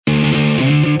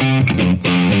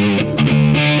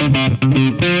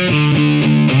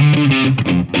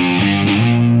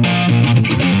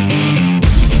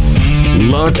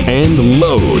lock and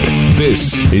load.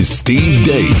 This is Steve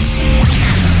Deace.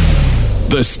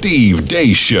 The Steve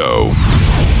Deace Show.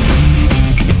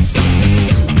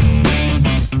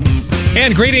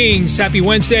 And greetings. Happy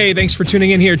Wednesday. Thanks for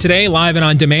tuning in here today, live and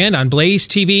on demand on Blaze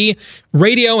TV,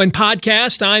 radio, and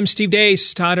podcast. I'm Steve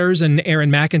Deace. Todders and Aaron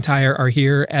McIntyre are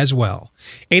here as well.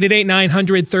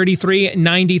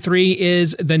 888-900-3393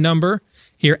 is the number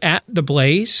here at The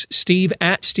Blaze. Steve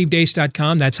at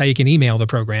stevedeace.com. That's how you can email the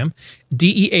program.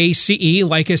 DEACE.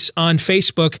 Like us on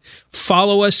Facebook.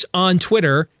 Follow us on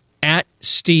Twitter at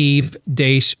Steve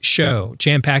Deace Show.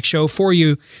 Jam-packed show for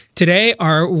you today.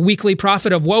 Our weekly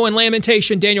prophet of woe and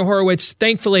lamentation, Daniel Horowitz,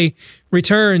 thankfully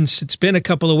returns. It's been a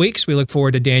couple of weeks. We look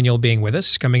forward to Daniel being with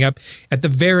us, coming up at the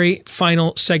very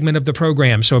final segment of the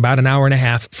program, so about an hour and a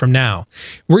half from now.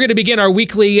 We're going to begin our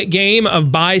weekly game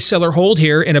of buy, sell, or hold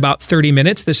here in about 30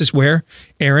 minutes. This is where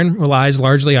Aaron relies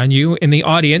largely on you in the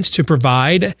audience to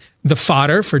provide the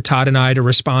fodder for Todd and I to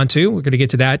respond to. We're going to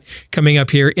get to that coming up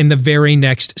here in the very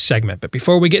next segment. But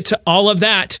before we get to all of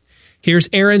that, here's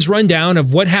Aaron's rundown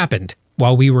of what happened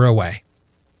while we were away.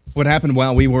 What happened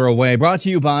while we were away, brought to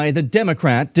you by the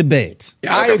Democrat debate.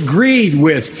 I agreed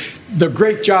with the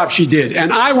great job she did,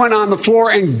 and I went on the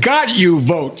floor and got you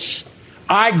votes.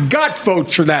 I got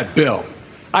votes for that bill.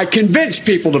 I convinced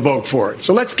people to vote for it.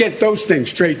 So let's get those things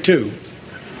straight, too.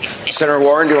 Senator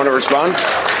Warren, do you want to respond?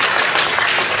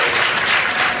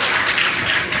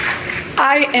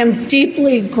 I am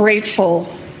deeply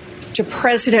grateful to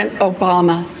President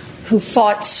Obama, who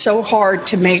fought so hard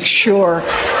to make sure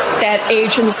that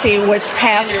agency was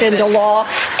passed into law.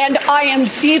 And I am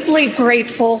deeply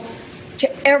grateful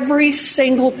to every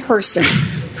single person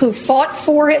who fought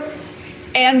for it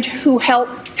and who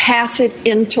helped pass it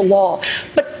into law.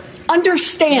 But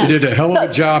understand... You did a hell of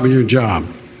a job in your job.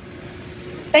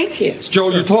 Thank you. Joe,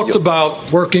 you talked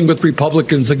about working with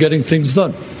Republicans and getting things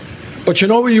done. But you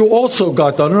know what you also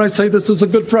got done, and I say this as a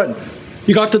good friend.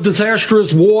 You got the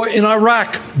disastrous war in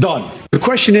Iraq done. The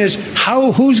question is,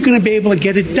 who's going to be able to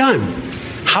get it done?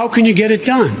 How can you get it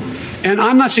done? And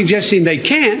I'm not suggesting they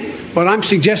can't, but I'm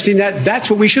suggesting that that's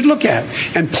what we should look at.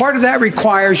 And part of that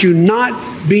requires you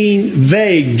not being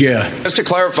vague. Just to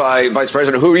clarify, Vice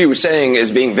President, who are you saying is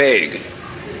being vague?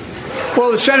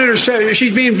 Well, the senator said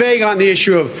she's being vague on the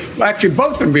issue of, actually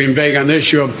both of them being vague on the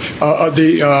issue of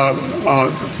the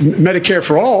Medicare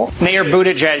for all. Mayor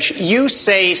Buttigieg, you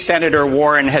say Senator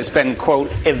Warren has been, quote,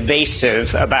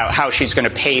 evasive about how she's going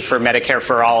to pay for Medicare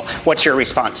for all. What's your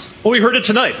response? Well, we heard it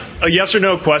tonight, a yes or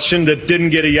no question that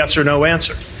didn't get a yes or no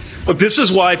answer. Look, this is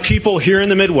why people here in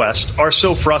the Midwest are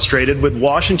so frustrated with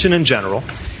Washington in general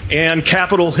and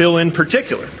Capitol Hill in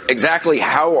particular. Exactly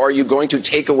how are you going to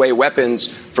take away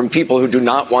weapons from people who do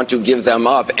not want to give them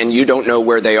up and you don't know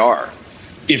where they are?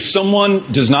 If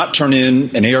someone does not turn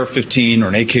in an AR-15 or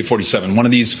an AK-47, one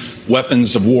of these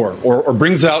weapons of war, or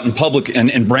brings it out in public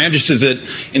and brandishes it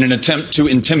in an attempt to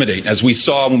intimidate, as we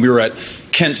saw when we were at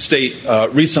Kent State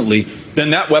recently, then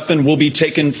that weapon will be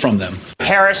taken from them.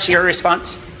 Harris, your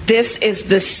response? This is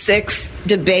the sixth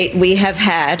debate we have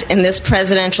had in this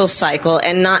presidential cycle,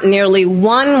 and not nearly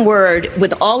one word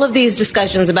with all of these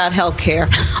discussions about health care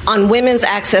on women's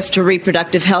access to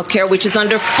reproductive health care, which is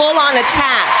under full-on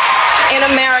attack in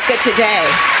America today.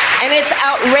 And it's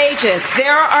outrageous.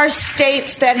 There are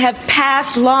states that have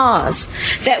passed laws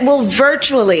that will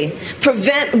virtually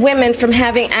prevent women from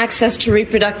having access to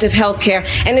reproductive health care.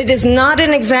 And it is not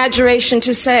an exaggeration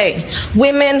to say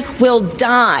women will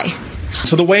die.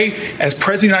 So the way, as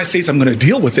President of the United States, I'm going to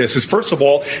deal with this is, first of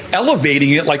all,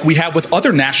 elevating it like we have with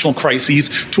other national crises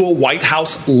to a White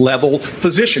House level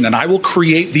position. And I will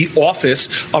create the Office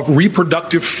of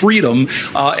Reproductive Freedom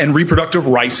and Reproductive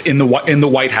Rights in the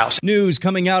White House. News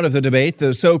coming out of the debate,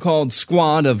 the so-called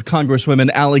squad of Congresswomen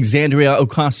Alexandria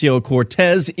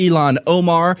Ocasio-Cortez, Ilhan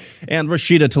Omar, and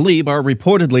Rashida Tlaib are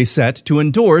reportedly set to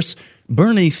endorse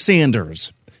Bernie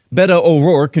Sanders. Beto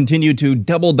O'Rourke continued to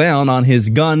double down on his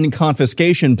gun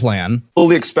confiscation plan. I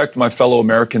fully expect my fellow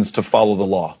Americans to follow the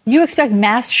law. You expect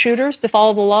mass shooters to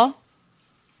follow the law?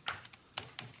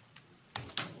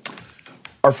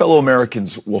 Our fellow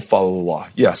Americans will follow the law,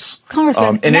 yes.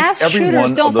 Congressman, mass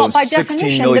shooters don't fall by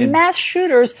definition. The mass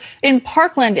shooters in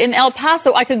Parkland, in El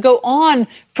Paso, I could go on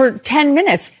for 10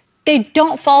 minutes. They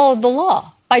don't follow the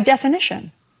law by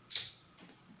definition.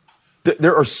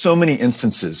 There are so many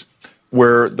instances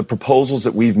where the proposals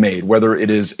that we've made, whether it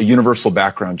is a universal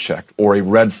background check or a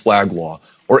red flag law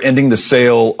or ending the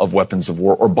sale of weapons of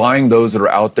war or buying those that are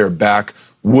out there back,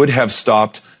 would have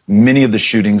stopped many of the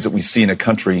shootings that we see in a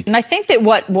country. And I think that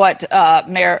what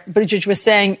Mayor Buttigieg was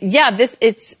saying,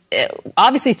 it's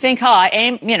obviously think high,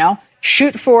 aim,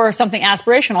 shoot for something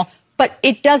aspirational. But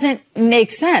it doesn't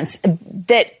make sense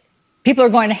that people are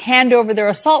going to hand over their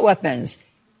assault weapons.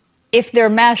 If they're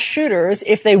mass shooters,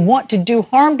 if they want to do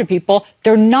harm to people,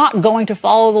 they're not going to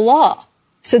follow the law.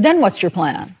 So then what's your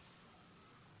plan?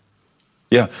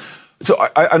 Yeah. So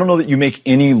I don't know that you make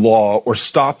any law or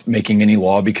stop making any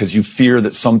law because you fear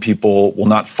that some people will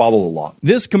not follow the law.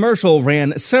 This commercial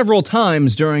ran several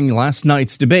times during last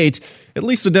night's debate. At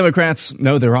least the Democrats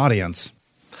know their audience.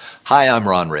 Hi, I'm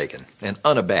Ron Reagan, an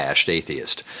unabashed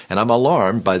atheist, and I'm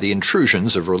alarmed by the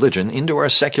intrusions of religion into our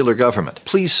secular government.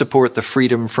 Please support the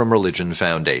Freedom from Religion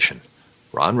Foundation.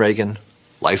 Ron Reagan,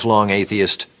 lifelong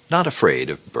atheist, not afraid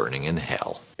of burning in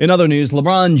hell. In other news,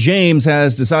 LeBron James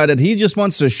has decided he just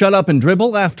wants to shut up and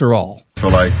dribble after all. I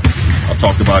feel like I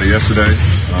talked about it yesterday.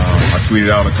 I tweeted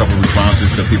out a couple of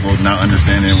responses to people not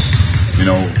understanding,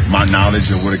 my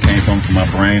knowledge of where it came from my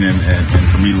brain and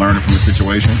for me learning from the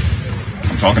situation.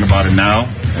 I'm talking about it now,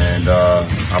 and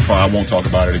I won't talk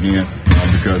about it again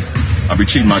because I'll be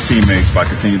cheating my teammates by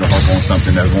continuing to harp on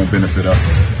something that won't benefit us.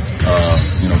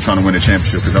 Trying to win a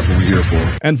championship because that's what we're here for.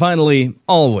 And finally,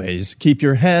 always keep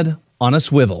your head on a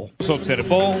swivel.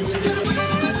 Observó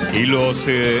y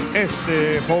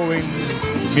este joven,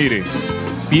 mire,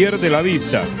 pierde la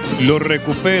vista, lo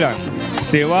recuperan,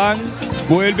 se van,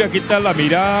 vuelve a quitar la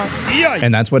mirada.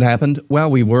 And that's what happened while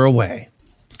we were away.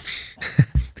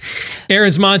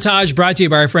 Aaron's montage brought to you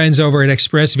by our friends over at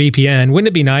ExpressVPN. Wouldn't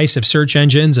it be nice if search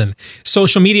engines and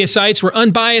social media sites were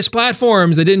unbiased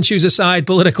platforms that didn't choose a side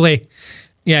politically?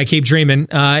 Yeah, keep dreaming.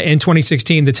 In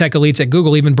 2016, the tech elites at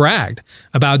Google even bragged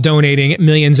about donating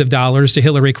millions of dollars to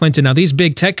Hillary Clinton. Now, these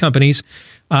big tech companies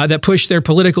that push their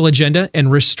political agenda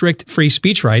and restrict free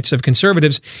speech rights of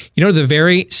conservatives, the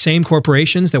very same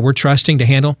corporations that we're trusting to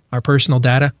handle our personal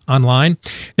data online.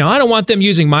 Now, I don't want them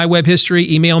using my web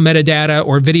history, email metadata,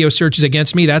 or video searches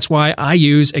against me. That's why I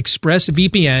use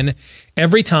ExpressVPN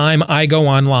every time I go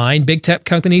online. Big tech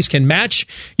companies can match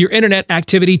your internet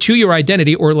activity to your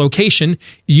identity or location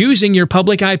using your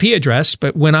public IP address.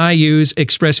 But when I use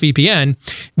ExpressVPN,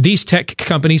 these tech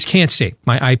companies can't see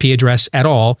my IP address at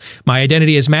all. My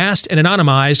identity is masked and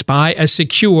anonymized by a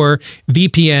secure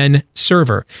VPN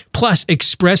server. Plus,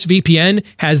 ExpressVPN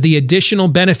has the additional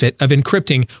benefit of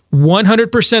encrypting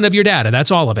 100% of your data,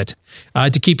 that's all of it,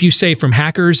 to keep you safe from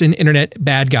hackers and internet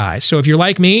bad guys. So if you're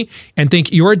like me and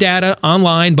think your data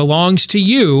online belongs to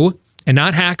you and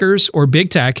not hackers or big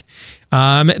tech,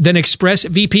 then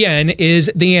ExpressVPN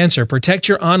is the answer. Protect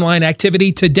your online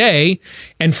activity today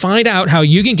and find out how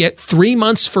you can get 3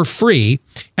 months for free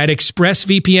at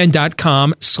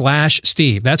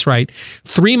expressvpn.com/Steve. That's right.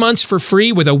 3 months for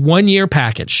free with a 1-year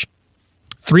package.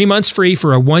 3 months free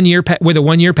for a 1-year with a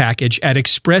 1-year package at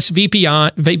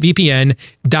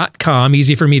expressvpn.com.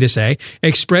 Easy for me to say.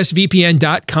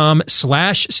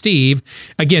 expressvpn.com/Steve.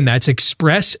 Again, that's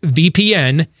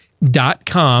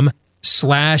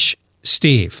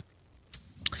expressvpn.com/Steve.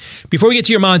 Before we get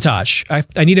to your montage,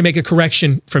 I need to make a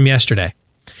correction from yesterday.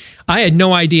 I had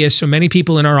no idea so many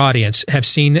people in our audience have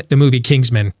seen the movie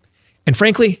Kingsman. And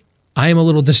frankly, I am a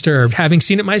little disturbed. Having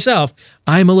seen it myself,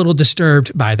 I am a little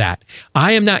disturbed by that.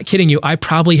 I am not kidding you. I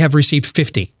probably have received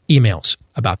 50 emails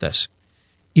about this,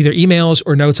 either emails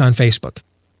or notes on Facebook.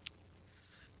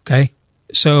 Okay.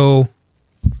 So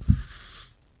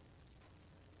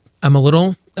I'm a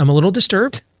little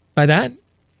disturbed by that.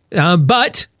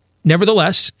 But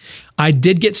nevertheless, I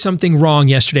did get something wrong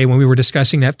yesterday when we were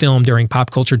discussing that film during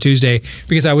Pop Culture Tuesday,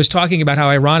 because I was talking about how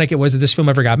ironic it was that this film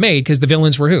ever got made, because the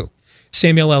villains were who?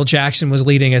 Samuel L. Jackson was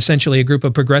leading essentially a group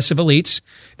of progressive elites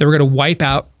that were going to wipe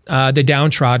out the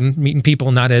downtrodden, meaning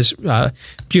people not as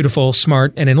beautiful,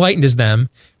 smart, and enlightened as them,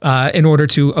 in order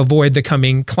to avoid the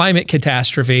coming climate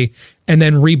catastrophe and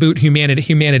then reboot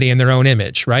humanity in their own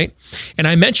image, right? And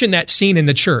I mentioned that scene in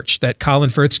the church that Colin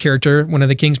Firth's character, one of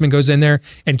the Kingsmen, goes in there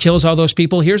and kills all those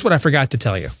people. Here's what I forgot to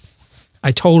tell you.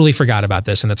 I totally forgot about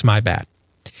this, and it's my bad.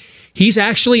 He's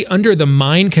actually under the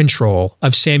mind control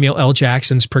of Samuel L.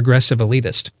 Jackson's progressive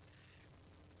elitist.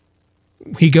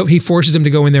 He forces him to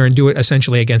go in there and do it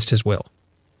essentially against his will.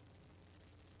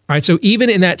 All right, so even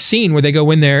in that scene where they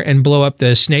go in there and blow up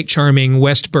the snake charming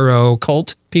Westboro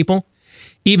cult people,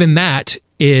 even that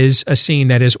is a scene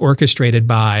that is orchestrated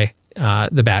by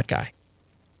the bad guy,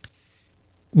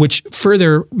 which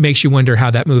further makes you wonder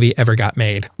how that movie ever got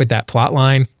made with that plot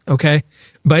line, okay?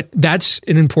 But that's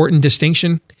an important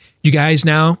distinction. You guys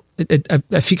now,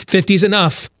 50 is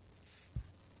enough,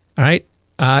 all right?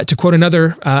 To quote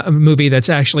another movie that's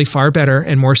actually far better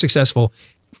and more successful,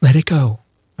 let it go,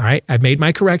 all right? I've made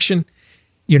my correction.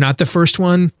 You're not the first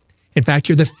one. In fact,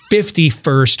 you're the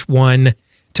 51st one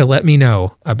to let me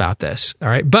know about this. All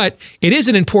right. But it is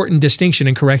an important distinction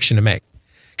and correction to make,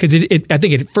 because I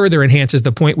think it further enhances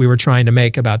the point we were trying to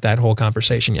make about that whole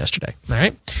conversation yesterday. All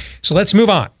right. So let's move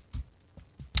on.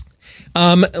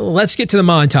 Let's get to the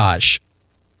montage.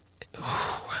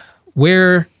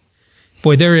 Where,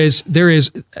 boy, there is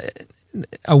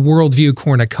a worldview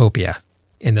cornucopia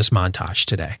in this montage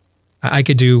today. I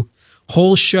could do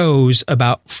whole shows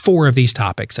about 4 of these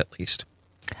topics at least.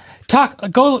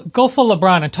 Go full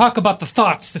LeBron and talk about the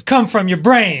thoughts that come from your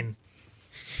brain.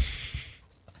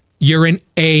 You're an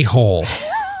a-hole.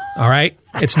 All right?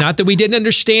 It's not that we didn't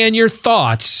understand your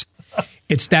thoughts.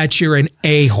 It's that you're an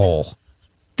a-hole.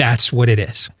 That's what it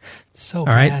is. So all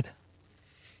right? bad.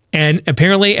 And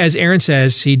apparently, as Aaron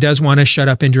says, he does want to shut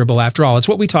up and dribble after all. It's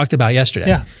what we talked about yesterday.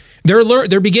 Yeah.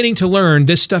 They're beginning to learn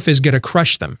this stuff is going to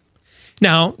crush them.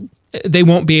 Now, they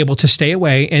won't be able to stay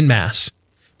away en masse.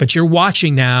 But you're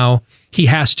watching now,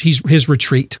 he's his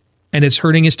retreat, and it's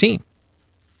hurting his team.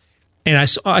 And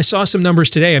I saw some numbers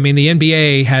today. I mean, the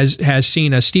NBA has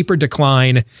seen a steeper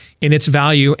decline in its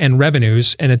value and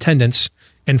revenues and attendance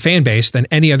and fan base than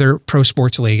any other pro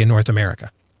sports league in North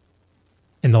America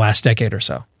in the last decade or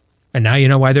so. And now you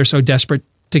know why they're so desperate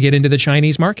to get into the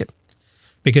Chinese market,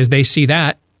 because they see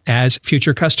that as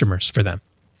future customers for them.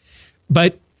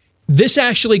 But this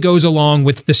actually goes along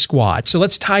with the squad. So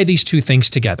let's tie these two things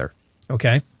together,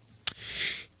 okay?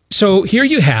 So here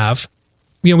you have,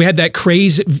 we had that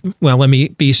crazy, well, let me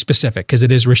be specific because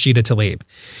it is Rashida Tlaib.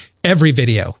 Every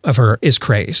video of her is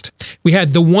crazed. We had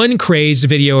the one crazed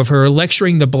video of her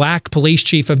lecturing the black police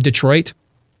chief of Detroit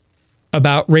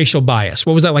about racial bias.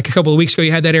 What was that, like a couple of weeks ago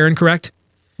you had that, Aaron, correct?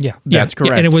 Yeah. That's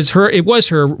correct. And it was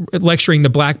her lecturing the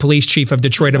black police chief of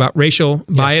Detroit about racial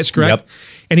bias, correct? Yep.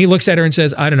 And he looks at her and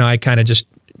says, I don't know, I kind of just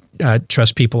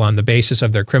trust people on the basis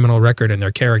of their criminal record and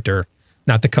their character,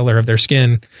 not the color of their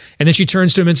skin. And then she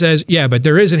turns to him and says, yeah, but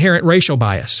there is inherent racial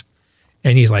bias.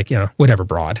 And he's like, whatever,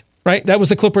 broad, right? That was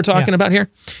the clip we're talking about here?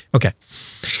 Okay.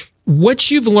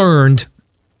 What you've learned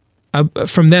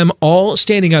from them all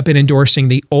standing up and endorsing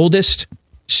the oldest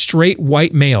straight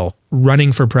white male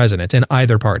running for president in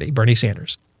either party, Bernie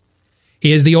Sanders.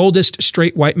 He is the oldest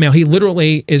straight white male. He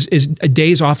literally is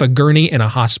days off a gurney in a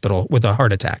hospital with a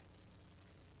heart attack.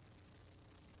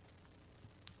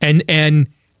 And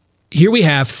here we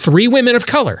have 3 women of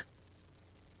color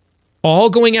all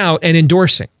going out and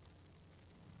endorsing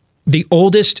the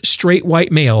oldest straight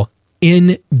white male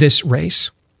in this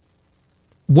race.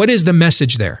 What is the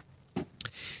message there?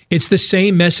 It's the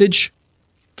same message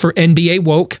for NBA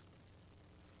woke.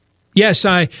 Yes,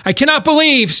 I cannot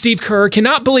believe, Steve Kerr,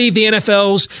 cannot believe the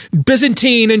NFL's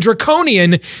Byzantine and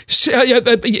draconian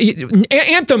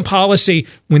anthem policy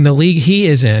when the league he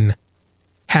is in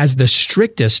has the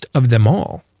strictest of them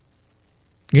all.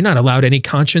 You're not allowed any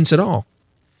conscience at all.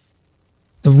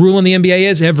 The rule in the NBA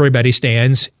is everybody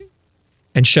stands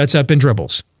and shuts up and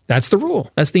dribbles. That's the rule.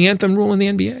 That's the anthem rule in the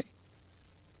NBA.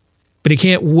 But he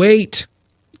can't wait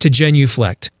to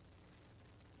genuflect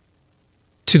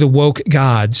to the woke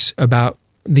gods about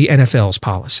the NFL's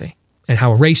policy and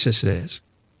how racist it is.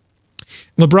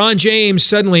 LeBron James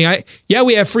suddenly,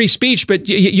 we have free speech, but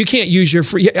you can't use your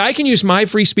free. I can use my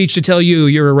free speech to tell you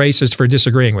you're a racist for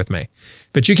disagreeing with me,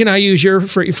 but you cannot use your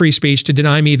free speech to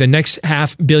deny me the next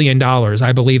 $500 million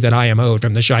I believe that I am owed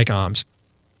from the Chi-Coms.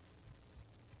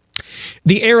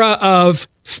 The era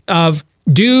of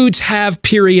dudes have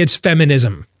periods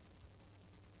feminism.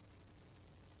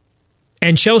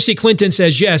 And Chelsea Clinton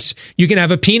says, yes, you can have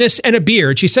a penis and a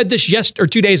beard. She said this 2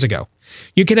 days ago.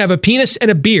 You can have a penis and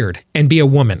a beard and be a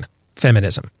woman.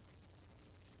 Feminism.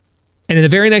 And in the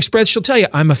very next breath, she'll tell you,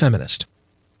 I'm a feminist.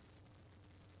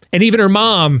 And even her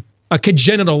mom, a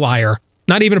congenital liar,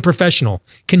 not even a professional,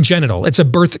 congenital. It's a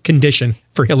birth condition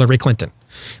for Hillary Clinton.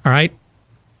 All right?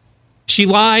 She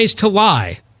lies to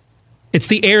lie. It's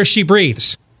the air she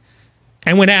breathes.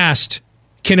 And when asked,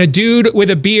 can a dude with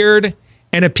a beard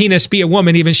and a penis be a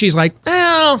woman? Even she's like,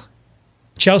 well,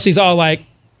 Chelsea's all like,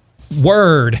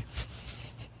 word.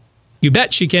 You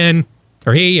bet she can,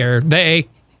 or he, or they.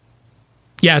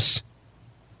 Yes.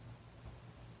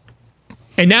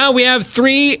 And now we have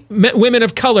 3 women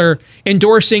of color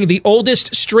endorsing the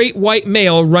oldest straight white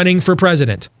male running for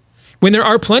president, when there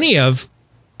are plenty of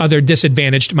other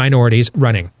disadvantaged minorities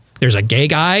running. There's a gay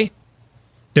guy.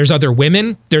 There's other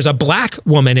women. There's a black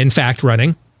woman, in fact,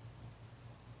 running.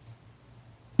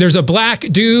 There's a black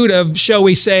dude of, shall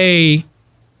we say,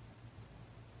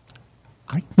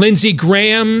 Lindsey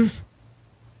Graham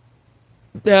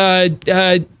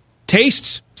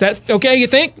tastes. Is that okay, you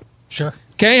think? Sure.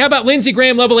 Okay, how about Lindsey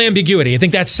Graham level ambiguity? You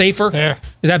think that's safer? There.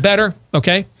 Is that better?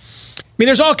 Okay. I mean,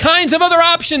 there's all kinds of other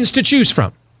options to choose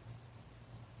from.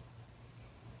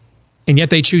 And yet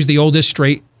they choose the oldest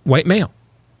straight white male.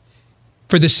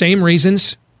 For the same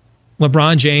reasons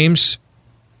LeBron James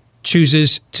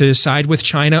chooses to side with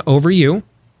China over you.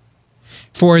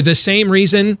 For the same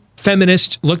reason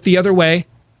feminists look the other way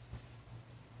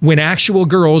when actual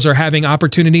girls are having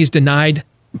opportunities denied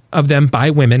of them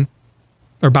by women,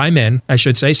 or by men, I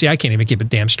should say. See, I can't even keep it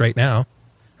damn straight now,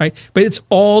 right? But it's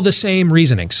all the same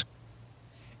reasonings.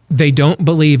 They don't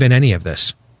believe in any of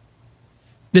this.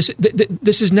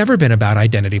 This has never been about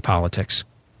identity politics.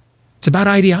 It's about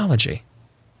ideology.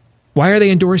 Why are they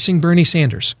endorsing Bernie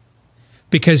Sanders?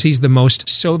 Because he's the most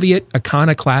Soviet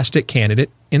iconoclastic candidate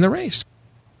in the race.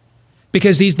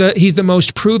 Because he's the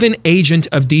most proven agent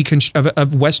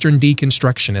of Western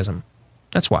deconstructionism.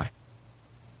 That's why.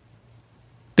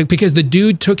 Because the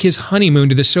dude took his honeymoon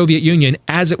to the Soviet Union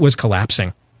as it was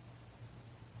collapsing.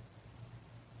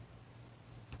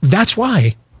 That's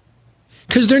why.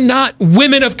 Because they're not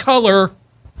women of color.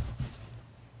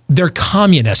 They're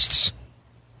communists.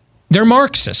 They're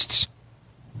Marxists.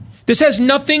 This has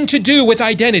nothing to do with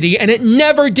identity, and it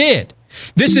never did.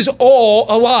 This is all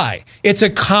a lie. It's a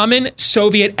common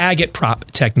Soviet agitprop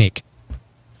technique.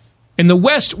 In the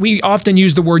West, we often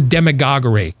use the word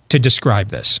demagoguery to describe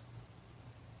this.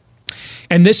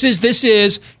 And this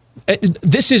is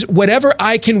whatever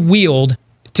I can wield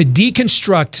to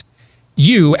deconstruct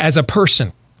you as a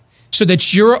person so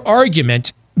that your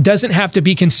argument doesn't have to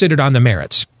be considered on the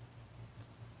merits.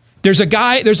 There's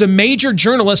a major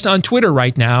journalist on Twitter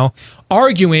right now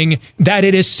arguing that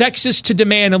it is sexist to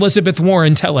demand Elizabeth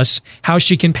Warren tell us how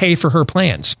she can pay for her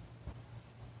plans.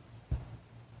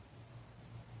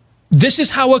 This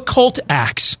is how a cult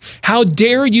acts. How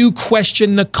dare you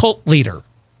question the cult leader?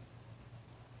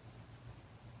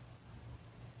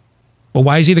 Well,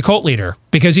 why is he the cult leader?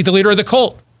 Because he's the leader of the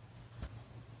cult.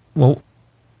 Well,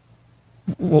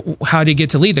 how did he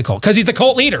get to lead the cult? Because he's the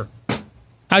cult leader.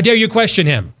 How dare you question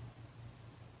him?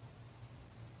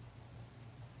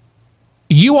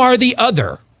 You are the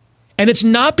other. And it's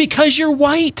not because you're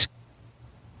white.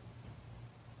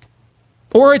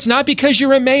 Or it's not because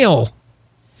you're a male.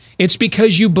 It's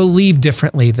because you believe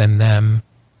differently than them.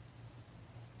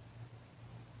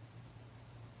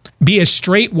 Be a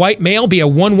straight white male, be a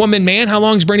one-woman man. How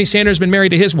long has Bernie Sanders been married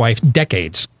to his wife?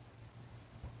 Decades.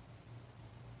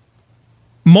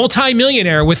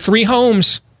 Multi-millionaire with 3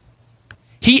 homes.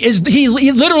 He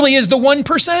literally is the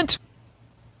 1%.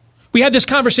 We had this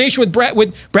conversation with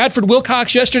Bradford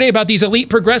Wilcox yesterday about these elite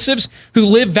progressives who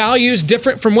live values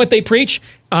different from what they preach.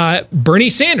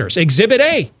 Bernie Sanders, Exhibit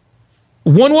A.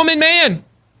 One-woman man,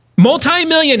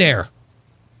 multi-millionaire.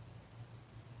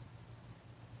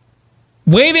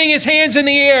 Waving his hands in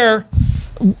the air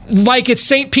like it's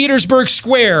St. Petersburg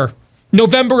Square,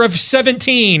 November of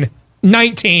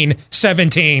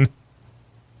 1917.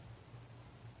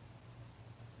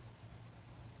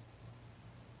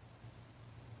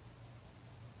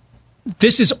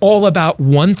 This is all about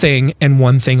one thing and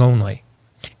one thing only.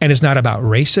 And it's not about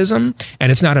racism,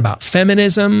 and it's not about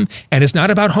feminism, and it's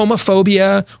not about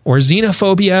homophobia or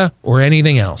xenophobia or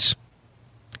anything else.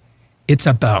 It's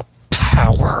about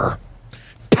power.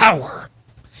 Power.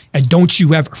 And don't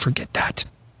you ever forget that.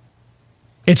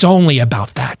 It's only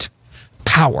about that.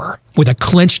 Power with a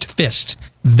clenched fist.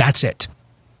 That's it.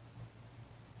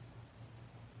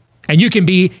 And you can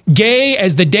be gay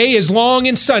as the day is long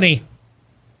and sunny.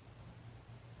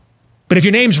 But if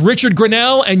your name's Richard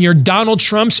Grenell and you're Donald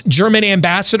Trump's German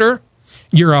ambassador,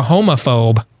 you're a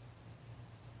homophobe.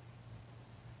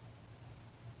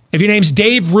 If your name's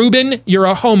Dave Rubin, you're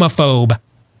a homophobe.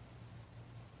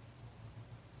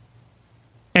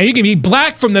 And you can be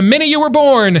black from the minute you were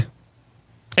born.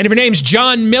 And if your name's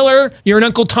John Miller, you're an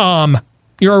Uncle Tom.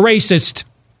 You're a racist.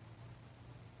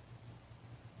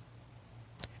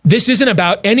 This isn't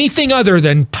about anything other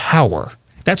than power.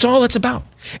 That's all it's about.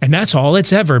 And that's all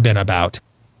it's ever been about.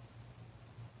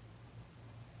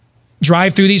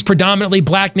 Drive through these predominantly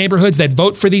black neighborhoods that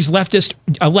vote for these leftists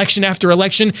election after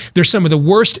election. They're some of the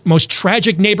worst, most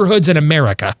tragic neighborhoods in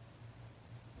America.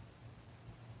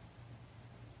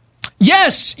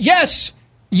 Yes, yes,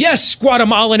 yes,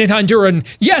 Guatemalan and Honduran.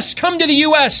 Yes, come to the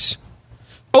U.S.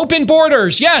 Open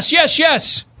borders. Yes, yes,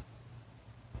 yes.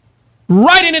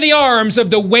 Right into the arms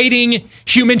of the waiting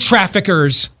human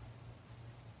traffickers.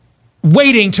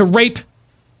 Waiting to rape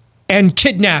and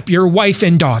kidnap your wife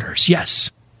and daughters.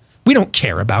 Yes, we don't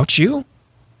care about you.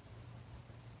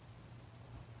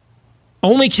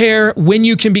 Only care when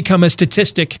you can become a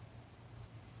statistic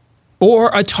or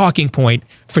a talking point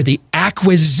for the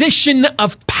acquisition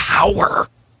of power.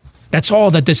 That's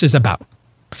all that this is about.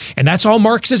 And that's all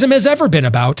Marxism has ever been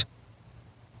about.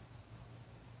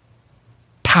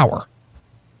 Power.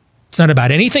 It's not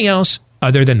about anything else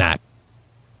other than that.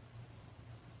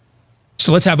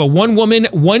 So let's have a one-woman,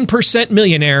 1%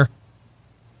 millionaire,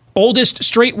 oldest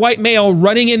straight white male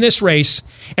running in this race,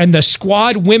 and the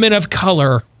squad women of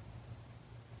color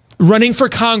running for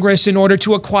Congress in order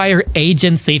to acquire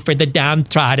agency for the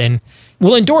downtrodden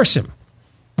will endorse him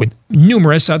with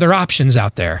numerous other options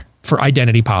out there for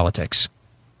identity politics.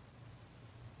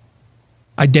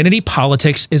 Identity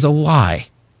politics is a lie.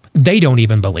 They don't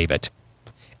even believe it.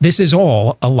 This is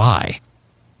all a lie.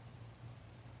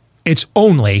 It's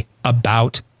only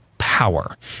about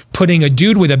power. Putting a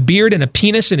dude with a beard and a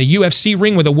penis in a UFC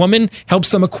ring with a woman helps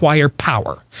them acquire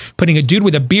power. Putting a dude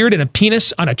with a beard and a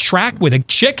penis on a track with a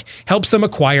chick helps them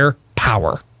acquire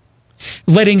power.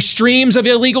 Letting streams of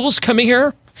illegals come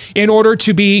here in order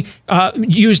to be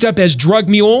used up as drug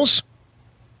mules,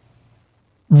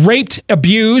 raped,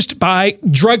 abused by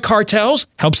drug cartels,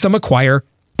 helps them acquire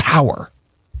power.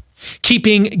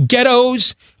 Keeping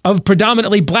ghettos of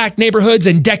predominantly black neighborhoods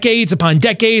and decades upon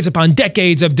decades upon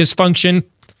decades of dysfunction,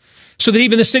 so that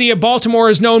even the city of Baltimore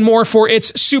is known more for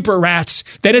its super rats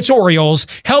than its Orioles,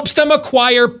 helps them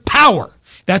acquire power.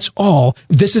 That's all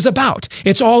this is about.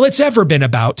 It's all it's ever been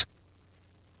about.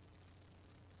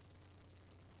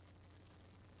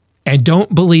 And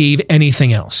don't believe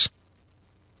anything else.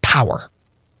 Power.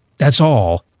 That's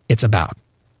all it's about.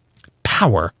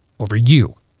 Power over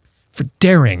you for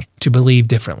daring to believe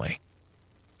differently.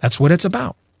 That's what it's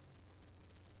about.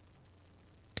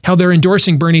 How they're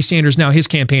endorsing Bernie Sanders now, his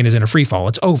campaign is in a free fall.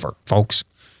 It's over, folks.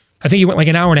 I think he went like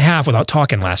an hour and a half without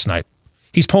talking last night.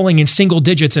 He's polling in single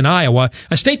digits in Iowa,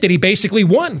 a state that he basically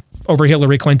won over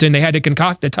Hillary Clinton. They had to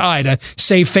concoct a tie to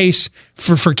save face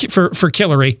for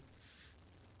Hillary.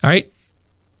 All right?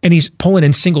 And he's polling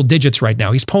in single digits right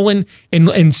now. He's polling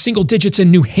in single digits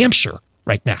in New Hampshire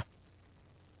right now.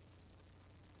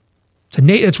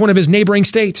 It's one of his neighboring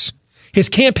states. His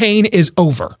campaign is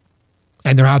over,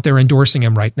 and they're out there endorsing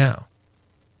him right now.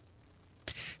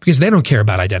 Because they don't care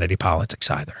about identity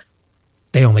politics either.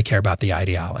 They only care about the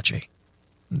ideology.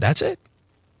 That's it.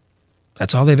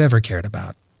 That's all they've ever cared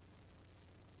about.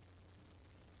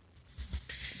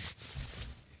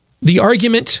 The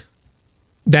argument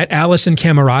that Allison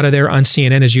Camerata there on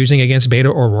CNN is using against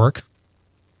Beto O'Rourke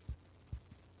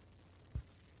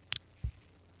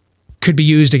could be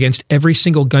used against every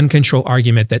single gun control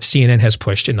argument that CNN has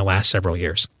pushed in the last several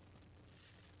years.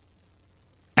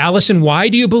 Allison, why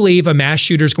do you believe a mass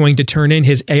shooter is going to turn in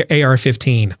his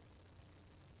AR-15?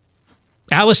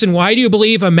 Allison, why do you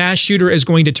believe a mass shooter is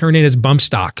going to turn in his bump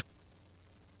stock?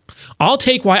 I'll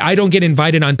take why I don't get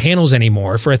invited on panels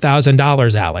anymore for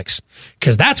 $1,000, Alex,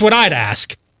 because that's what I'd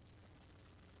ask.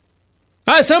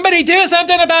 Somebody do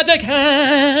something about the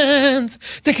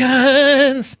guns. The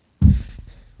guns.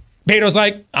 Beto's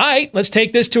like, all right, let's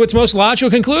take this to its most logical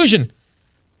conclusion.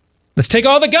 Let's take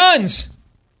all the guns.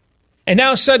 And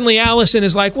now suddenly Allison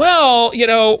is like, well, you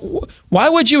know, why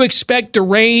would you expect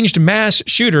deranged mass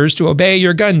shooters to obey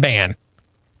your gun ban?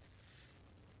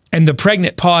 And the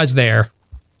pregnant pause there,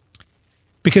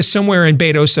 because somewhere in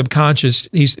Beto's subconscious,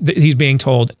 he's being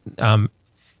told,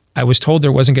 I was told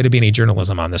there wasn't going to be any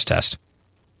journalism on this test.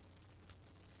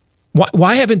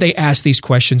 Why haven't they asked these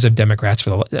questions of Democrats for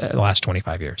the last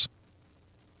 25 years?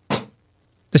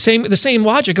 The same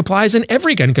logic applies in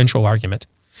every gun control argument.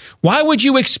 Why would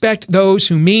you expect those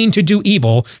who mean to do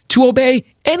evil to obey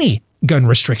any gun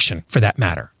restriction for that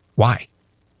matter? Why?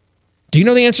 Do you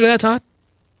know the answer to that, Todd?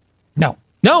 No.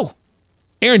 No.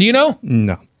 Aaron, do you know?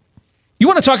 No. You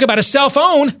want to talk about a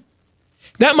self-own?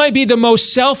 That might be the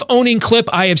most self-owning clip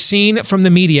I have seen from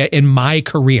the media in my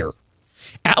career.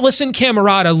 Allison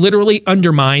Camerata literally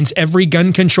undermines every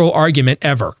gun control argument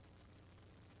ever,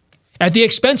 at the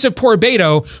expense of poor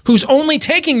Beto, who's only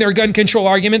taking their gun control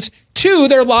arguments to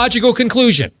their logical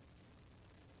conclusion.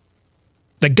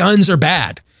 The guns are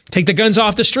bad. Take the guns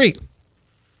off the street.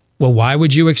 Well, why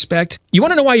would you expect? You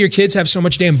want to know why your kids have so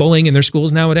much damn bullying in their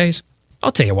schools nowadays?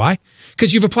 I'll tell you why.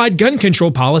 Because you've applied gun control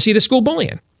policy to school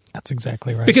bullying. That's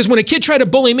exactly right. Because when a kid tried to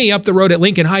bully me up the road at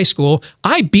Lincoln High School,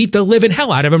 I beat the living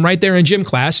hell out of him right there in gym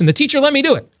class, and the teacher let me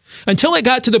do it until it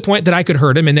got to the point that I could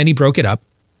hurt him, and then he broke it up.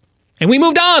 And we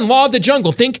moved on. Law of the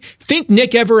jungle. Think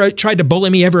Nick ever tried to bully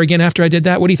me ever again after I did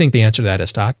that? What do you think the answer to that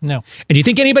is, Todd? No. And do you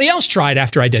think anybody else tried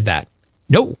after I did that?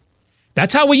 No.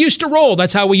 That's how we used to roll.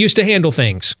 That's how we used to handle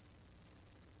things.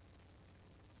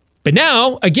 But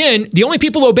now, again, the only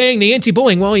people obeying the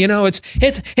anti-bullying, well, you know, it's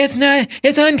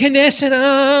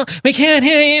unconditional. We can't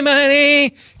hit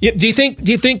anybody. Do you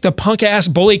think the punk ass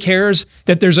bully cares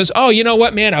that there's this? Oh, you know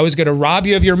what, man? I was going to rob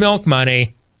you of your milk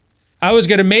money. I was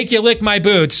going to make you lick my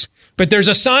boots. But there's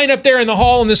a sign up there in the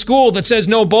hall in the school that says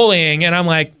no bullying, and I'm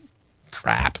like,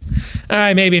 crap. All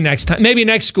right, maybe next time. Maybe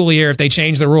next school year if they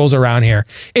change the rules around here.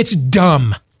 It's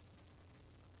dumb.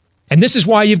 And this is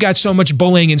why you've got so much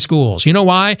bullying in schools. You know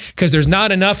why? Because there's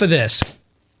not enough of this.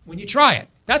 When you try it.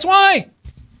 That's why.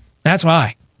 That's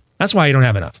why. That's why you don't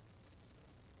have enough.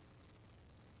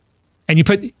 And you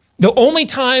put the only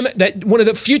time that one of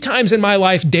the few times in my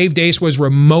life Dave Dace was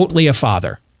remotely a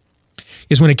father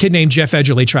is when a kid named Jeff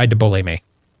Edgerly tried to bully me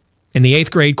in the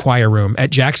 8th grade choir room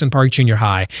at Jackson Park Junior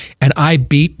High. And I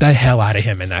beat the hell out of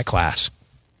him in that class.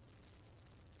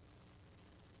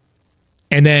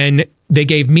 And then they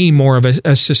gave me more of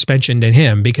a suspension than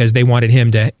him because they wanted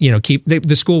him to, keep,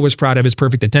 the school was proud of his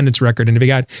perfect attendance record. And if he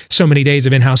got so many days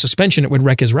of in-house suspension, it would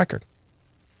wreck his record.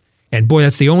 And boy,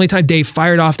 that's the only time Dave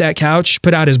fired off that couch,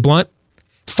 put out his blunt,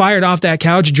 fired off that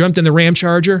couch, jumped in the Ram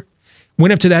Charger,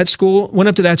 went up to that school,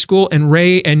 and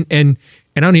Ray, and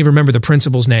I don't even remember the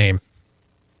principal's name.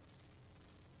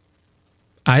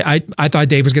 I thought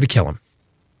Dave was going to kill him.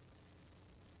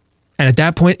 And at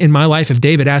that point in my life, if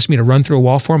Dave had asked me to run through a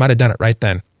wall for him, I'd have done it right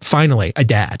then. Finally, a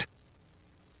dad.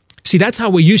 See, that's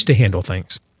how we used to handle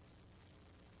things.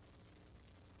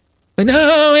 But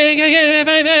no,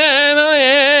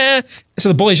 so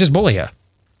the bullies just bully you.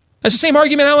 That's the same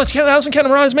argument Allison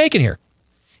Cameron is making here.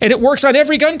 And it works on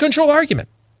every gun control argument.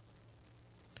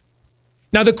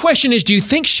 Now, the question is, do you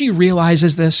think she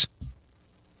realizes this?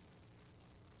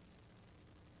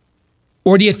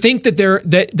 Or do you think that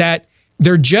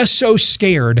they're just so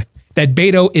scared that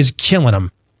Beto is killing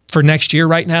them for next year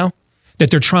right now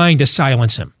that they're trying to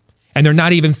silence him, and they're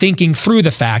not even thinking through the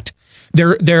fact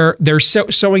they're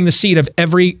sowing the seed of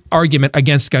every argument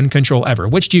against gun control ever?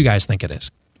 Which do you guys think it is?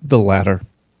 The latter.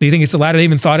 Do you think it's the latter? They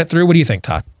even thought it through? What do you think,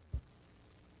 Todd?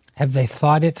 Have they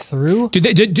thought it through?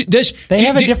 They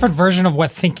have a different version of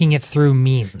what thinking it through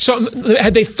means. So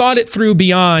had they thought it through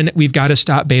beyond, we've got to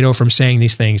stop Beto from saying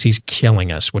these things, he's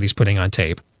killing us, what he's putting on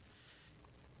tape?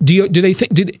 Do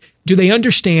they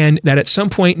understand that at some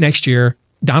point next year,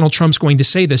 Donald Trump's going to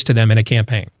say this to them in a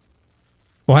campaign?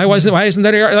 Why isn't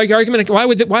that like argument?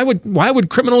 Why would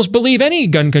criminals believe any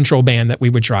gun control ban that we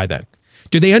would try then?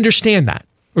 Do they understand that?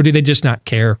 Or do they just not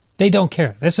care? They don't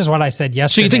care. This is what I said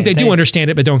yesterday. So you think they do understand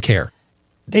it but don't care?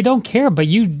 They don't care, but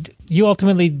you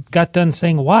ultimately got done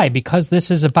saying why. Because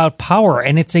this is about power,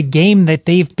 and it's a game that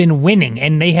they've been winning,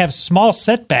 and they have small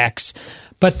setbacks,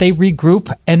 but they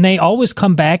regroup, and they always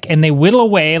come back, and they whittle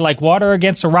away like water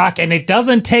against a rock, and it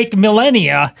doesn't take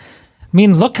millennia. I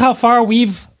mean, look how far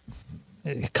we've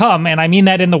come, and I mean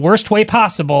that in the worst way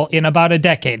possible, in about a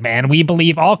decade, man. We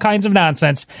believe all kinds of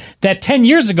nonsense that 10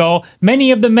 years ago,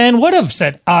 many of the men would have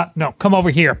said, no, come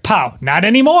over here. Pow. Not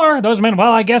anymore. Those men,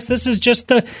 well, I guess this is just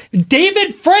the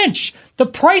David French. The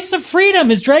price of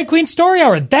freedom is Drag Queen Story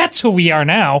Hour. That's who we are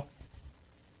now.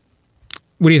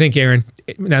 What do you think, Aaron?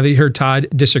 Now that you heard Todd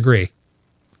disagree.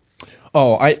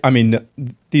 Oh, I mean,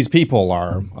 these people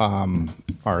are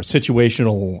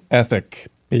situational ethic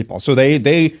people. So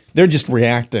they're just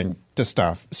reacting to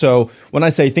stuff. So when I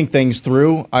say think things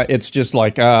through, it's just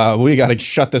like, we got to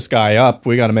shut this guy up.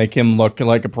 We got to make him look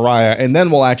like a pariah. And then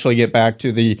we'll actually get back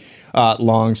to the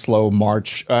long, slow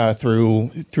march through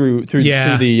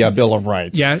the Bill of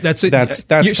Rights. Yeah, that's kind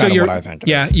of what I think.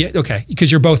 Yeah, okay.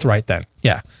 Because you're both right then.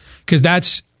 Yeah. Because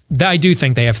I do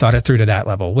think they have thought it through to that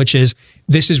level, which is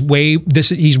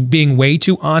he's being way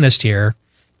too honest here.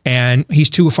 And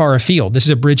he's too far afield. This is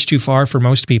a bridge too far for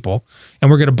most people. And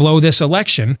we're going to blow this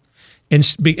election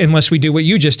unless we do what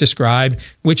you just described,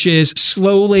 which is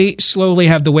slowly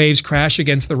have the waves crash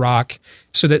against the rock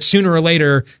so that sooner or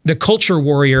later, the culture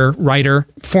warrior writer,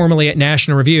 formerly at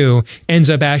National Review, ends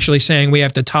up actually saying we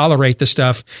have to tolerate the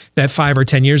stuff that 5 or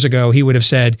 10 years ago he would have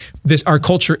said, our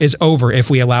culture is over if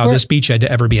we allow this beachhead to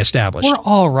ever be established. We're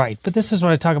all right, but this is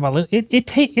what I talk about.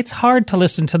 It's hard to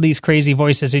listen to these crazy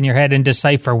voices in your head and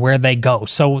decipher where they go.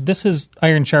 So this is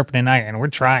iron sharpening iron. We're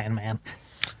trying, man.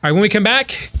 All right, when we come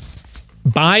back,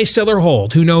 buy, sell, or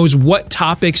hold. Who knows what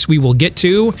topics we will get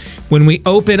to when we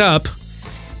open up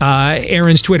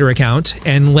Aaron's Twitter account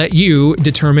and let you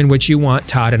determine what you want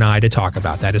Todd and I to talk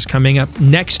about. That is coming up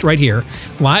next right here,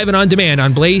 live and on demand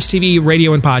on Blaze TV,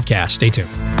 radio, and podcast. Stay tuned.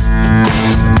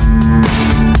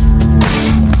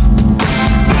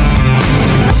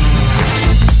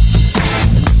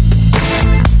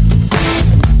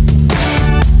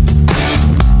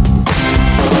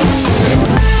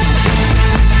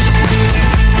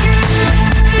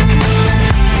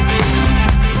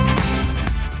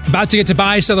 About to get to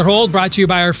buy, sell, or hold, brought to you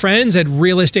by our friends at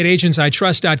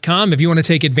realestateagentsitrust.com. If you want to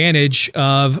take advantage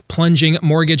of plunging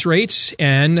mortgage rates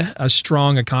and a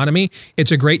strong economy,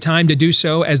 it's a great time to do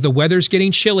so as the weather's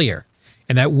getting chillier.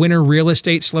 and that winter real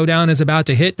estate slowdown is about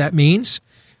to hit, that means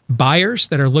buyers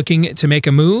that are looking to make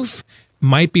a move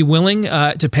might be willing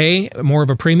to pay more of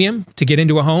a premium to get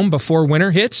into a home before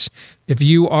winter hits. If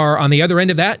you are on the other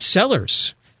end of that,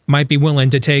 sellers might be willing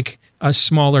to take a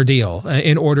smaller deal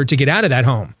in order to get out of that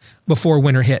home before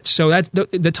winter hits. So that's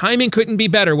the timing couldn't be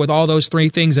better with all those three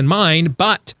things in mind,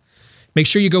 but make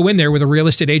sure you go in there with a real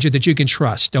estate agent that you can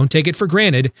trust. Don't take it for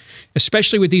granted,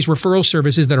 especially with these referral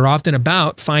services that are often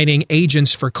about finding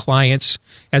agents for clients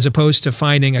as opposed to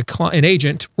finding an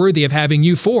agent worthy of having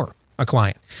you for a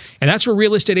client. And that's where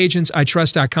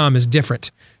realestateagentsitrust.com is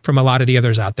different from a lot of the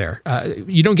others out there.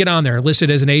 You don't get on there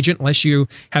listed as an agent unless you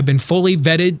have been fully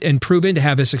vetted and proven to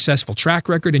have a successful track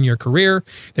record in your career,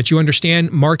 that you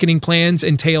understand marketing plans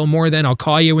entail more than I'll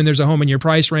call you when there's a home in your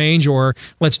price range, or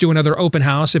let's do another open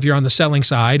house if you're on the selling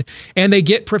side. And they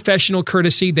get professional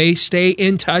courtesy. They stay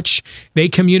in touch. They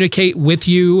communicate with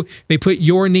you. They put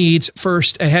your needs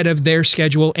first ahead of their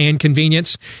schedule and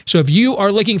convenience. So if you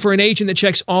are looking for an agent that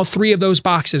checks all three of those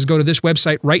boxes, go to this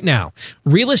website right now,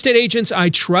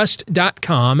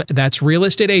 realestateagentsitrust.com. That's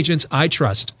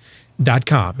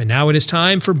realestateagentsitrust.com. And now it is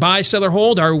time for Buy, Sell, or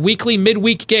Hold, our weekly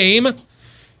midweek game,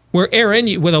 where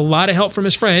Aaron, with a lot of help from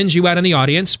his friends, you out in the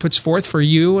audience, puts forth for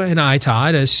you and I,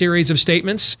 Todd, a series of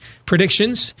statements,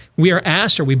 predictions. We are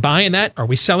asked, are we buying that? Are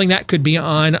we selling that? Could be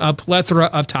on a plethora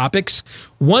of topics.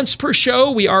 Once per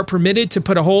show, we are permitted to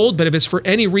put a hold, but if it's for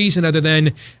any reason other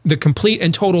than the complete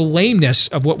and total lameness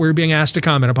of what we're being asked to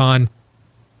comment upon,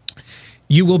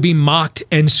 you will be mocked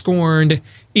and scorned.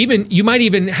 You might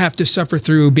even have to suffer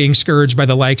through being scourged by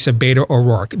the likes of Beto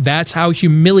O'Rourke. That's how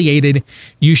humiliated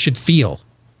you should feel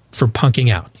for punking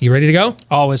out. You ready to go?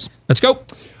 Always. Let's go.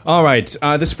 All right.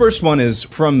 This first one is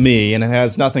from me, and it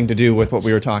has nothing to do with what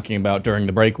we were talking about during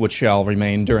the break, which shall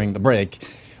remain during the break.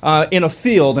 In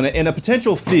a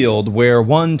potential field where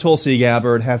one Tulsi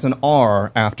Gabbard has an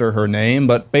R after her name,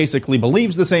 but basically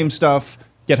believes the same stuff,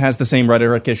 yet has the same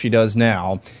rhetoric as she does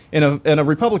now. In a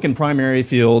Republican primary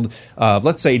field of,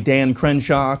 let's say, Dan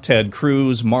Crenshaw, Ted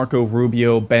Cruz, Marco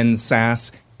Rubio, Ben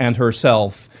Sasse, and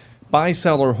herself, buy,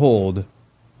 sell, or hold,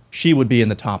 she would be in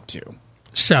the top two.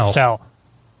 Sell.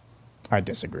 I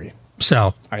disagree.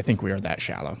 Sell. I think we are that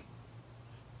shallow.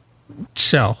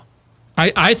 Sell.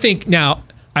 I think, now,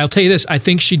 I'll tell you this, I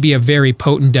think she'd be a very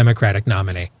potent Democratic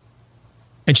nominee.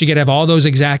 And she could have all those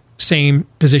exact same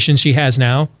positions she has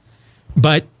now.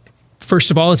 But first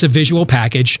of all, it's a visual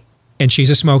package, and she's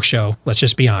a smoke show. Let's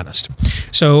just be honest.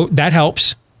 So that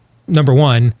helps. Number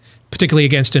one, particularly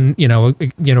against a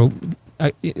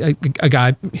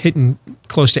guy hitting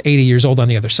close to 80 years old on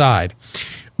the other side.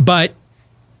 But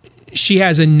she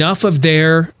has enough of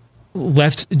their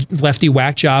lefty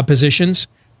whack job positions,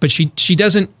 but she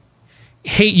doesn't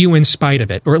hate you in spite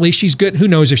of it, or at least she's good. Who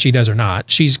knows if she does or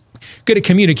not? She's good at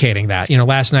communicating that.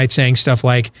 Last night saying stuff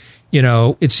like,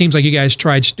 it seems like you guys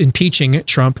tried impeaching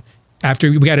Trump after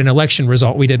we got an election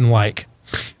result we didn't like.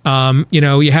 You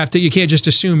can't just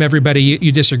assume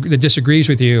everybody that disagrees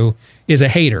with you is a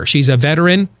hater. She's a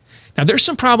veteran. Now, there's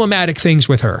some problematic things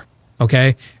with her.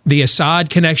 Okay, the Assad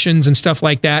connections and stuff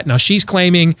like that. Now, she's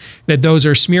claiming that those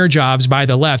are smear jobs by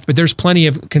the left, but there's plenty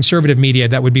of conservative media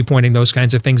that would be pointing those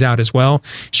kinds of things out as well.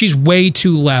 She's way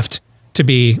too left to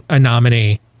be a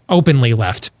nominee, openly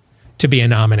left to be a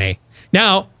nominee.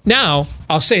 Now,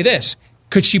 I'll say this.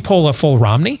 Could she pull a full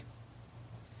Romney?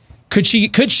 Could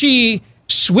she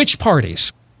switch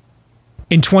parties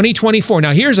in 2024?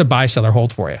 Now, here's a buy, sell, or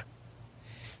hold for you.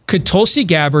 Could Tulsi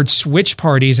Gabbard switch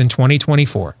parties in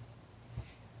 2024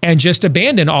 and just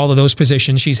abandon all of those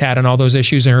positions she's had on all those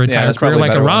issues in her entire career,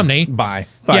 like a Romney? Buy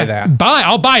that.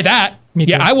 I'll buy that.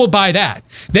 Yeah, I will buy that.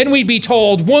 Then we'd be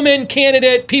told, woman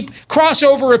candidate,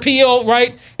 crossover appeal,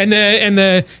 right? And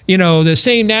the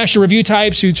same National Review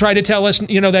types who try to tell us,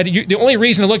 that the only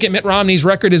reason to look at Mitt Romney's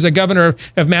record as a governor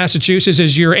of Massachusetts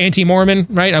is you're anti-Mormon,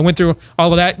 right? I went through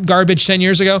all of that garbage 10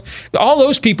 years ago. All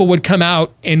those people would come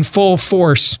out in full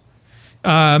force.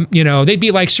 They'd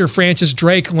be like Sir Francis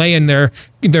Drake laying their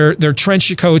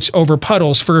trench coats over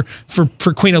puddles for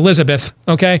Queen Elizabeth.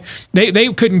 Okay,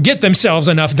 they couldn't get themselves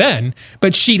enough then,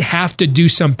 but she'd have to do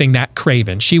something that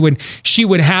craven. She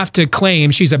would have to claim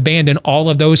she's abandoned all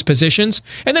of those positions,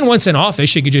 and then once in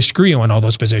office, she could just screw you on all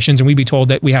those positions, and we'd be told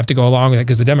that we have to go along with it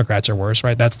because the Democrats are worse,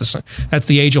 right? That's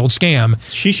the age-old scam.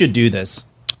 She should do this,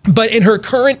 but in her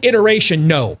current iteration,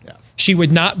 no, she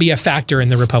would not be a factor in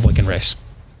the Republican race.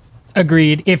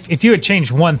 Agreed. If you had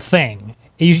changed one thing,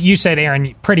 you said,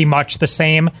 Aaron, pretty much the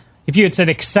same. If you had said,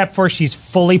 except for she's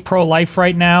fully pro-life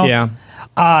right now,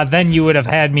 then you would have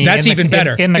had me. That's even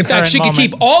better. In fact, she could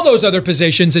keep all those other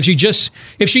positions if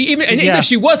even if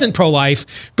she wasn't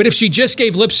pro-life, but if she just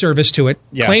gave lip service to it,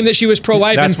 claimed that she was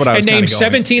pro-life, and named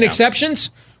 17 exceptions.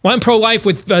 Well, I'm pro-life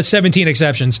with 17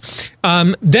 exceptions.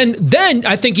 Then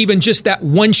I think even just that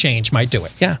one change might do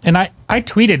it. Yeah. And I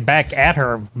tweeted back at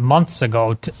her months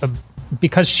ago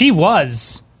because she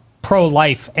was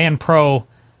pro-life and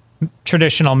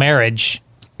pro-traditional marriage.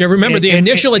 Yeah, remember, the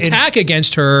initial attack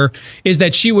against her is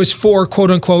that she was for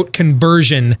quote-unquote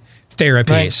conversion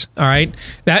therapies. Right. All right,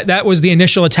 that was the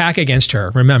initial attack against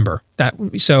her. Remember that.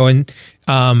 So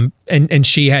and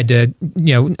she had to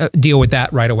deal with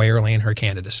that right away early in her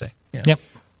candidacy. Yeah. Yep.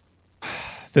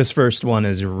 This first one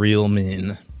is real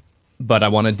mean, but I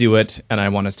want to do it, and I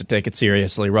want us to take it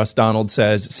seriously. Russ Donald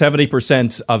says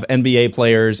 70% of NBA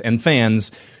players and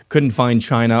fans couldn't find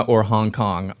China or Hong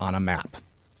Kong on a map.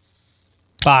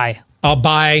 I'll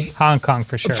buy Hong Kong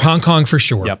for sure. Hong Kong for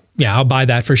sure. Yep. Yeah, I'll buy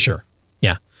that for sure.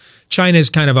 Yeah. China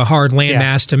is kind of a hard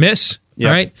landmass to miss,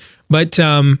 right? But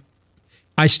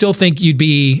I still think you'd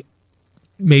be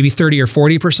maybe 30 or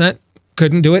 40%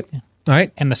 couldn't do it, all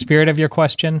right? And the spirit of your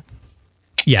question?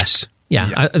 Yes.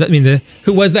 Yeah. I mean,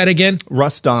 who was that again?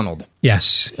 Russ Donald.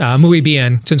 Yes. Muy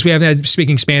bien. Since we haven't had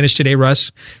speaking Spanish today,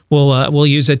 Russ, we'll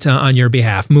use it on your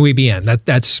behalf. Muy bien.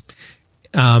 That's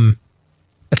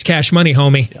cash money,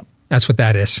 homie. Yep. That's what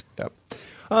that is. Yep.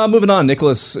 Moving on,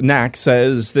 Nicholas Knack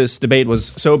says this debate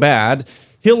was so bad,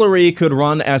 Hillary could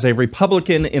run as a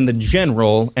Republican in the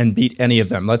general and beat any of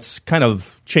them. Let's kind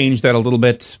of change that a little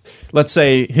bit. Let's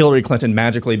say Hillary Clinton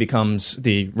magically becomes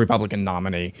the Republican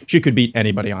nominee. She could beat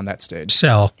anybody on that stage.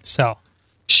 Sell.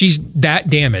 She's that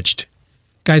damaged.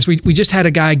 Guys, we just had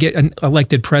a guy get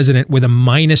elected president with a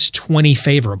 -20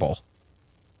 favorable.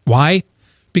 Why?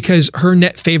 Because her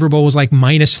net favorable was like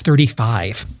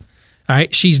 -35. All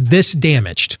right, she's this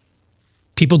damaged.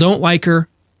 People don't like her.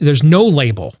 There's no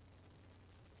label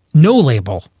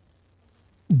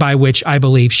by which I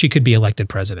believe she could be elected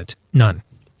president. None.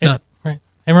 Right.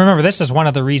 And remember, this is one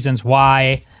of the reasons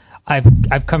why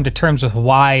I've come to terms with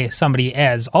why somebody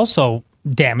as also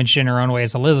damaged in her own way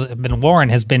as Elizabeth Warren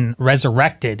has been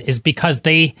resurrected, is because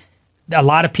a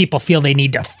lot of people feel they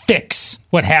need to fix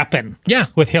what happened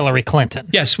with Hillary Clinton.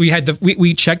 Yes, we had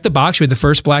we checked the box. We had the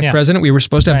first black president. We were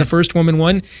supposed to have the first woman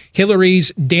one.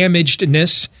 Hillary's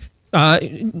damagedness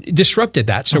disrupted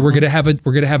that. So we're going to have a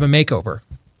makeover,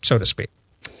 so to speak.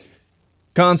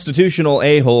 Constitutional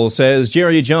a-hole says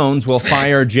Jerry Jones will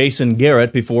fire Jason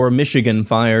Garrett before Michigan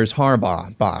fires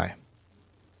Harbaugh. Buy.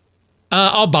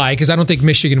 I'll buy, because I don't think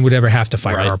Michigan would ever have to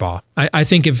fire Harbaugh. I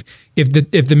think if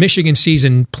the Michigan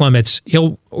season plummets,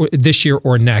 this year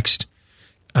or next,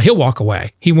 he'll walk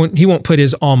away. He won't put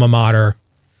his alma mater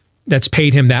that's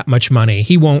paid him that much money.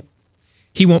 He won't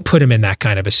put him in that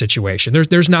kind of a situation.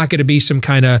 There's not going to be some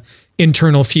kind of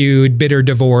internal feud, bitter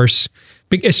divorce,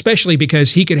 especially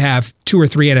because he could have 2 or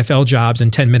 3 NFL jobs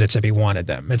in 10 minutes if he wanted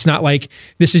them. It's not like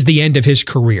this is the end of his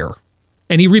career.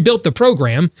 And he rebuilt the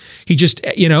program. He just,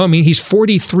 he's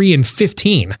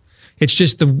 43-15. It's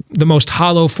just the most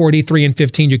hollow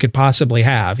 43-15 you could possibly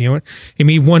have. He's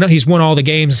won all the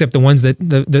games except the ones that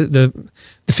the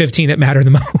 15 that matter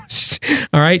the most.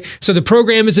 All right. So the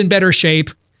program is in better shape.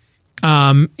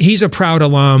 He's a proud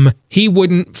alum. He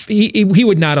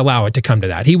would not allow it to come to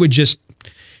that.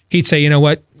 He'd say, you know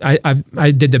what,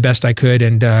 I did the best I could,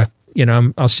 and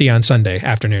I'll see you on Sunday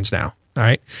afternoons now. All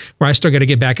right, where I still got to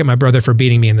get back at my brother for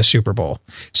beating me in the Super Bowl.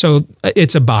 So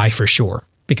it's a buy for sure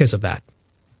because of that.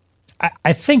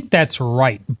 I think that's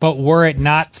right. But were it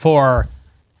not for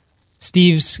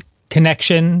Steve's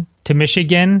connection to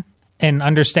Michigan and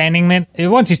understanding that,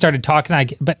 once he started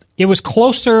talking, but it was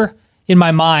closer in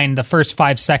my mind the first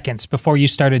 5 seconds before you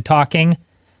started talking.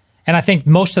 And I think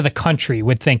most of the country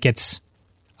would think it's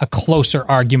a closer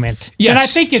argument. Yes. And I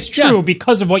think it's true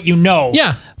because of what you know.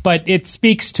 Yeah. But it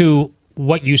speaks to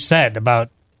what you said about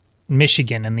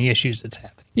Michigan and the issues it's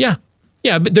having. Yeah.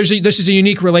 Yeah, but this is a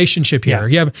unique relationship here.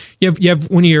 Yeah. You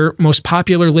have one of your most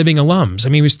popular living alums. I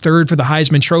mean, he was 3rd for the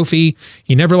Heisman Trophy.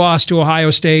 He never lost to Ohio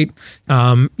State.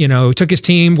 Took his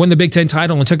team, won the Big Ten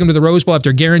title, and took him to the Rose Bowl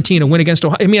after guaranteeing a win against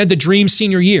Ohio. I mean, he had the dream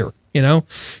senior year.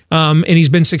 And he's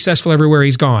been successful everywhere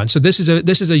he's gone. So this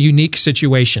is a unique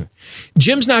situation.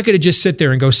 Jim's not going to just sit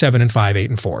there and go 7-5,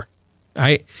 8-4.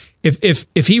 Right?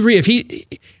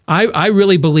 I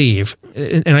really believe,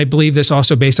 and I believe this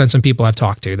also based on some people I've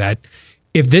talked to, that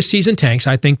if this season tanks,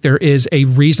 I think there is a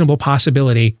reasonable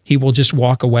possibility he will just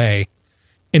walk away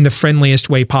in the friendliest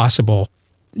way possible,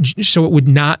 so it would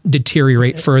not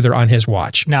deteriorate further on his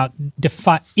watch. Now,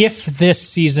 if this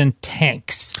season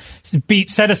tanks,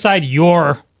 set aside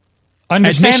your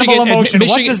Understandable emotion.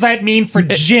 What does that mean for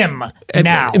Jim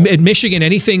now? At Michigan,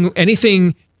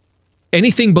 anything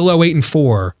below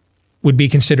 8-4 would be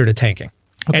considered a tanking.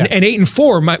 Okay. And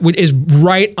 8-4 is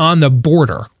right on the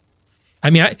border. I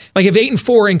mean, like if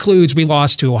 8-4 includes we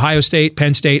lost to Ohio State,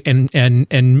 Penn State,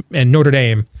 and Notre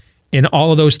Dame in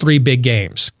all of those three big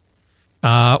games,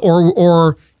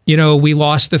 or we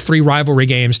lost the three rivalry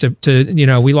games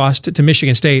we lost to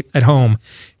Michigan State at home.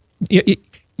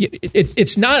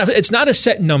 It's not a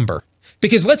set number,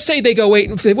 because let's say they go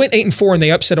if they went 8-4 and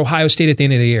they upset Ohio State at the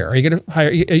end of the year.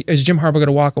 Is Jim Harbaugh going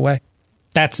to walk away?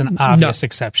 That's an obvious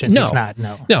exception. No, he's not.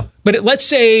 No. But let's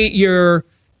say you're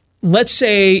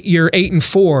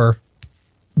 8-4,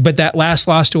 but that last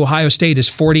loss to Ohio State is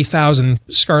 40,000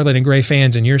 Scarlet and Gray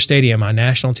fans in your stadium on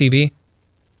national TV.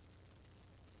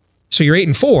 So you're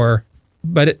 8-4,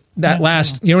 but you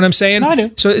know what I'm saying? I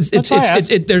do. So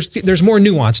there's more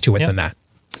nuance to it than that.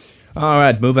 All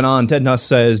right, moving on. Ted Nuss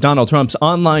says Donald Trump's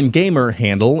online gamer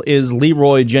handle is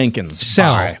Leroy Jenkins.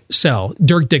 Sell.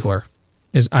 Dirk Diggler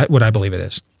is what I believe it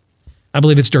is. I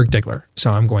believe it's Dirk Diggler,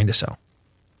 so I'm going to sell.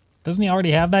 Doesn't he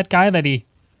already have that guy that he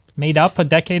made up a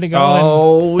decade ago?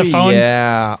 Oh, the phone?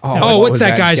 yeah. What's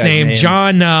that guy's name?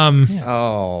 John.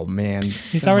 Oh, man.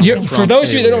 He's already for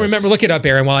those of you that don't remember, look it up,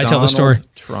 Aaron, while I tell the story.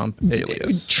 Trump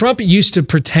alias. Trump used to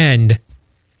pretend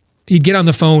he'd get on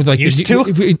the phone with Are you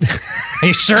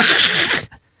sure?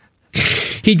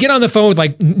 He'd get on the phone with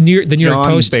the New York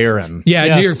Post. Barron. Yeah,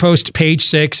 yes. New York Post, Page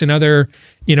 6, and other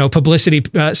publicity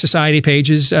society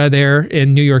pages there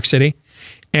in New York City.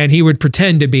 And he would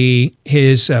pretend to be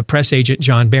his press agent,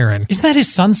 John Barron. Is that his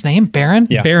son's name, Barron?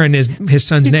 Yeah. Barron is his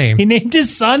son's name. He named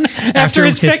his son after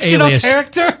his fictional alias.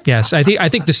 Character? Yes, I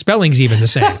think the spelling's even the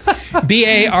same.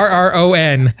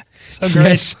 Barron. So great.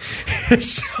 Yes.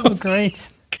 So great.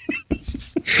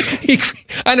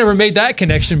 I never made that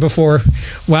connection before.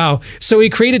 Wow. So he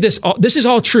created this. This is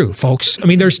all true, folks. I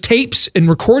mean, there's tapes and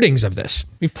recordings of this.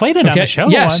 We've played it on the show.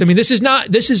 Yes. Once. I mean, this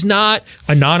is not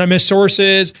anonymous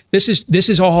sources. This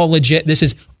is all legit.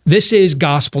 This is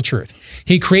gospel truth.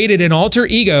 He created an alter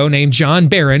ego named John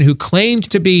Barron, who claimed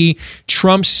to be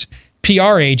Trump's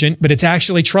PR agent, but it's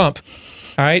actually Trump.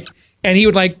 All right. And he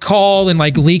would call and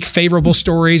leak favorable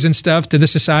stories and stuff to the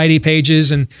society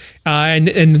pages and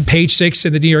Page 6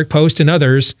 of the New York Post and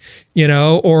others,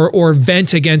 or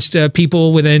vent against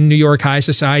people within New York high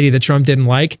society that Trump didn't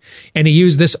like. And he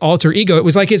used this alter ego. It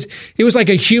was like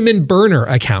a human burner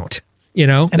account,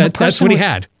 And that's what he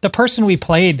had. The person we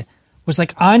played was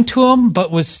onto him, but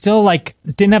was still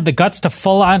didn't have the guts to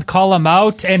full on call him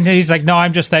out. And he's like, no,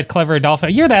 I'm just that clever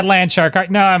dolphin. You're that land shark.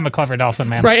 No, I'm a clever dolphin,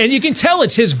 man. Right. And you can tell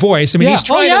it's his voice. I mean, he's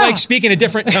trying to speak in a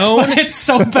different tone. It's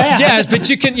so bad. Yes, but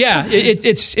you can,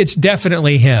 it's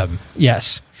definitely him.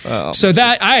 Yes. So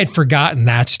that I had forgotten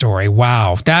that story.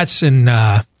 Wow. That's an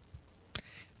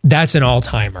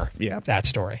all-timer. Yeah. That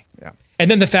story. Yeah.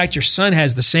 And then the fact your son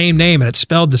has the same name and it's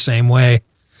spelled the same way.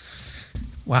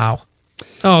 Wow.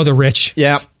 Oh, the rich.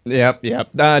 Yep.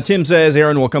 Tim says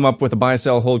Aaron will come up with the buy,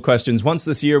 sell, hold questions once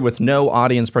this year with no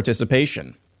audience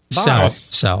participation.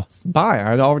 Sell. Buy.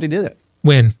 I already did it.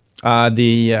 When?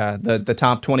 The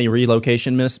top 20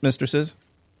 relocation mistresses.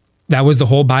 That was the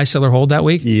whole buy, sell, or hold that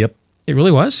week? Yep. It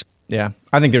really was? Yeah.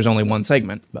 I think there's only one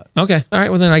segment. But okay. All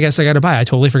right. Well, then I guess I got to buy. I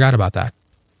totally forgot about that.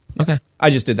 Okay. I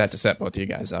just did that to set both of you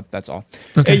guys up. That's all.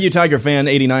 Okay. AU Tiger Fan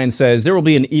 89 says there will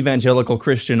be an evangelical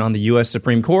Christian on the U.S.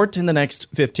 Supreme Court in the next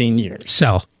 15 years.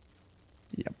 Sell.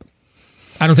 Yep.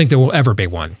 I don't think there will ever be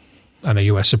one on the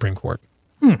U.S. Supreme Court.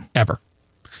 Ever.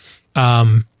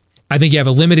 I think you have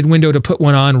a limited window to put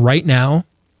one on right now.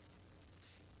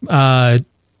 And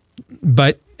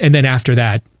then after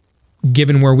that,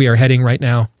 given where we are heading right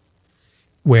now,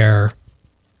 where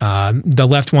the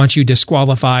left wants you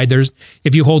disqualified.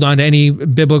 If you hold on to any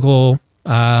biblical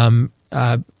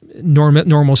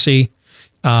normalcy,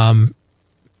 no,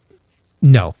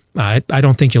 I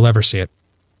don't think you'll ever see it.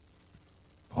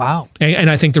 Wow. And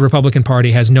I think the Republican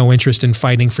Party has no interest in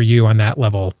fighting for you on that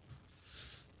level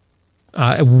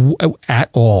at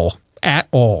all. At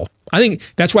all. I think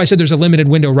that's why I said there's a limited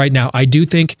window right now. I do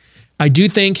think,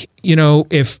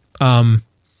 if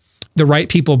the right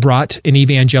people brought an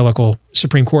evangelical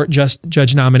Supreme Court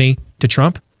judge nominee to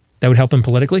Trump, that would help him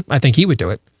politically. I think he would do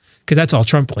it, because that's all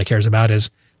Trump really cares about is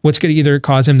what's going to either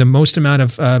cause him the most amount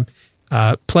of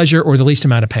pleasure or the least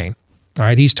amount of pain. All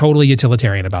right, he's totally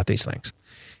utilitarian about these things.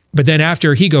 But then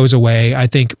after he goes away, I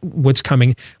think what's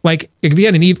coming, if you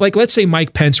had let's say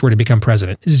Mike Pence were to become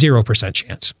president, 0%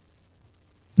 chance.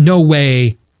 No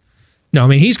way No, I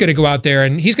mean, he's going to go out there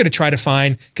and he's going to try to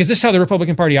find, because this is how the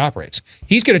Republican Party operates.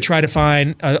 He's going to try to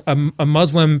find a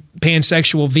Muslim,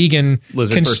 pansexual, vegan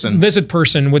lizard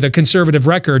person with a conservative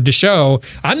record to show,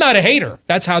 I'm not a hater.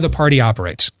 That's how the party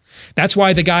operates. That's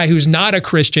why the guy who's not a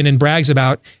Christian and brags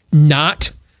about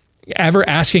not ever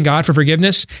asking God for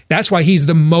forgiveness, that's why he's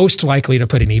the most likely to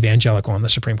put an evangelical on the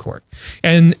Supreme Court.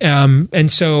 And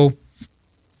so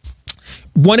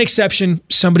one exception,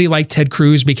 somebody like Ted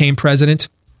Cruz became president.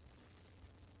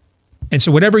 And so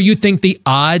whatever you think the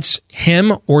odds,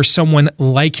 him or someone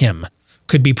like him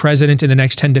could be president in the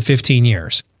next 10 to 15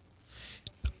 years,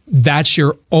 that's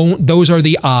your own, those are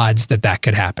the odds that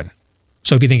could happen.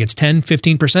 So if you think it's 10,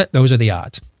 15%, those are the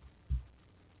odds.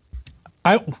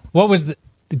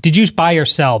 Did you buy or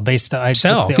sell based on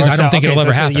sell? Because I don't think it'll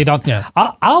ever happen. You don't. Yeah.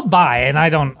 I'll buy, and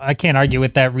I can't argue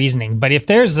with that reasoning. But if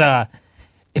there's a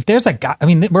guy, I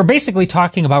mean, we're basically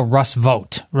talking about Russ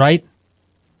Vogt, right?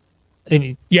 I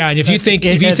mean, yeah, and if you think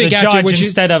as a judge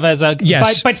instead of as a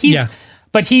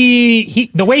but he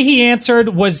the way he answered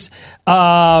was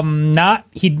not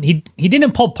he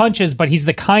didn't pull punches, but he's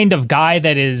the kind of guy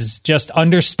that is just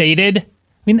understated. I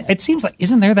mean, it seems like,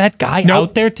 isn't there that guy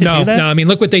out there to do that? No, I mean,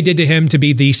 look what they did to him to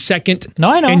be the second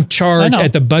in charge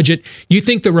at the budget. You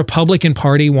think the Republican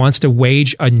Party wants to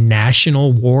wage a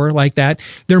national war like that?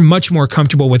 They're much more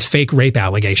comfortable with fake rape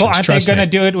allegations. Well, aren't they going to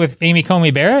do it with Amy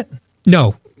Coney Barrett?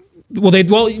 No. Well,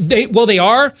 they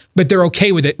are, but they're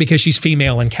okay with it because she's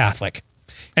female and Catholic.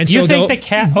 And you so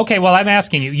think okay, well, I'm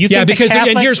asking you. You think because the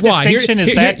Catholic and here's why. distinction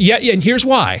is that? And here's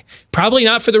why. Probably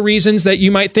not for the reasons that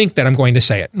you might think that I'm going to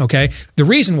say it, okay? The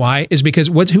reason why is because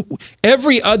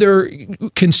every other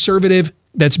conservative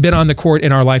that's been on the court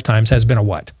in our lifetimes has been a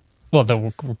what? Well,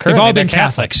 they've all been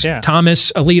Catholics. Yeah.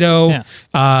 Thomas, Alito,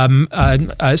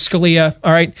 Scalia.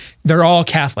 All right, they're all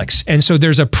Catholics, and so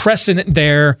there's a precedent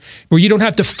there where you don't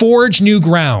have to forge new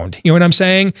ground. You know what I'm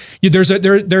saying? There's a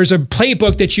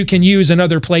playbook that you can use in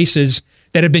other places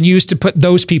that have been used to put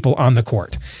those people on the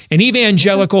court. An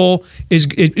evangelical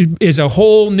is a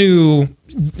whole new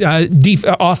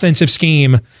offensive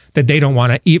scheme that they don't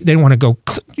want to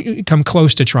come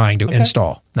close to trying to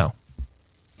install. No.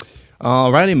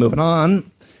 All righty, moving on.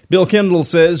 Bill Kendall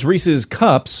says Reese's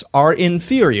Cups are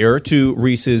inferior to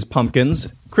Reese's Pumpkins,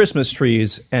 Christmas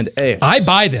trees, and eggs. I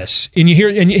buy this, and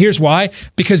here's why: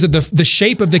 because of the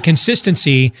shape of the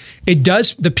consistency.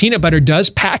 The peanut butter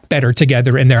does pack better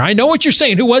together in there. I know what you're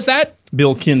saying. Who was that?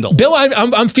 Bill Kendall. Bill,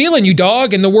 I'm feeling you,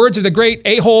 dog. In the words of the great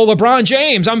a-hole LeBron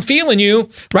James, I'm feeling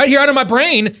you right here out of my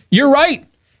brain. You're right.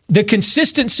 The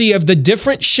consistency of the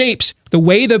different shapes, the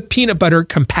way the peanut butter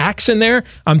compacts in there,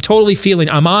 I'm totally feeling.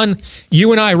 I'm on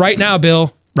you and I right now,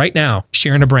 Bill. Right now,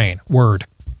 sharing a brain. Word.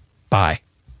 Bye.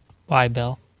 Why,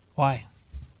 Bill? Why?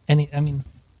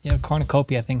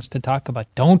 Cornucopia things to talk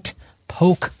about. Don't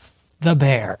poke the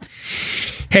bear.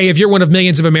 Hey, if you're one of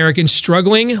millions of Americans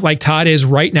struggling like Todd is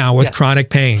right now with chronic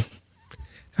pain,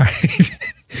 all right.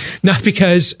 Not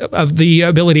because of the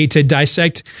ability to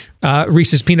dissect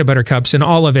Reese's peanut butter cups in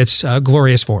all of its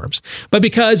glorious forms, but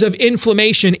because of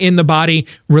inflammation in the body.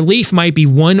 Relief might be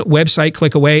one website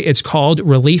click away. It's called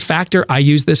Relief Factor. I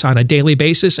use this on a daily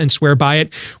basis and swear by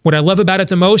it. What I love about it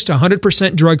the most,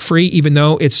 100% drug-free, even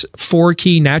though its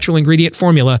 4-key natural ingredient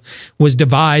formula was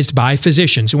devised by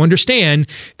physicians who understand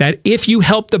that if you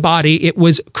help the body, it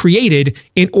was created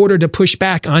in order to push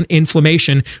back on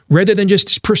inflammation rather than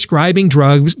just prescribing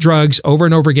drugs over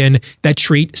and over again that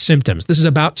treat symptoms. This is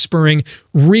about spurring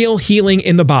real healing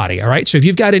in the body, all right? So if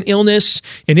you've got an illness,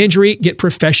 an injury, get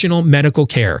professional medical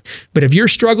care. But if you're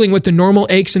struggling with the normal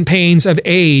aches and pains of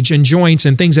age and joints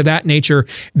and things of that nature,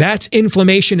 that's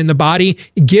inflammation in the body.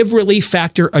 Give Relief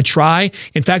Factor a try.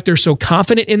 In fact, they're so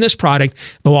confident in this product,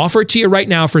 they'll offer it to you right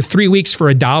now for 3 weeks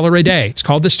for $1 a day. It's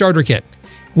called the Starter Kit.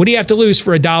 What do you have to lose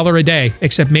for $1 a day?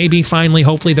 Except maybe, finally,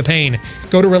 hopefully, the pain.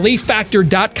 Go to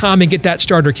ReliefFactor.com and get that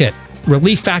starter kit.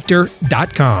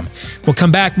 ReliefFactor.com. We'll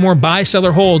come back, more Buy, Sell,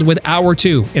 or Hold with Hour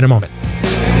 2 in a moment.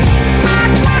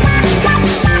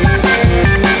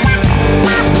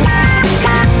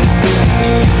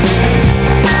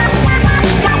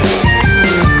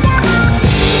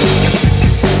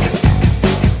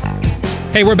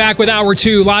 Hey, we're back with Hour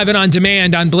 2, live and on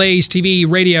demand on Blaze TV,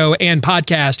 radio, and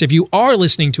podcast. If you are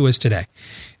listening to us today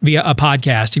via a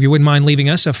podcast, if you wouldn't mind leaving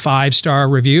us a 5-star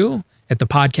review at the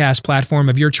podcast platform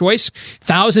of your choice.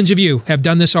 Thousands of you have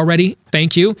done this already.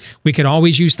 Thank you. We could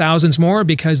always use thousands more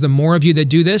because the more of you that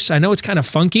do this, I know it's kind of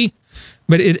funky,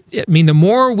 but the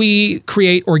more we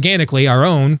create organically our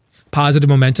own, positive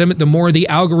momentum. The more the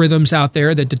algorithms out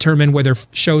there that determine whether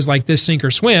shows like this sink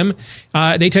or swim,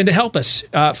 they tend to help us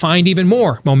find even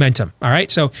more momentum. All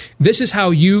right. So this is how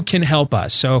you can help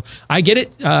us. So I get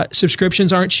it.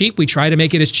 Subscriptions aren't cheap. We try to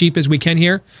make it as cheap as we can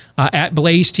here at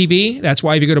Blaze TV. That's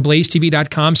why if you go to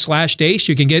blazetv.com/Deace,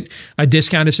 you can get a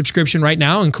discounted subscription right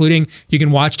now, including you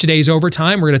can watch today's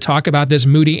overtime. We're going to talk about this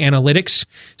Moody Analytics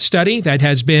study that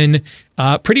has been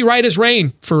pretty right as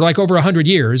rain for like over 100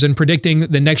 years and predicting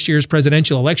the next year's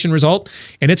presidential election result.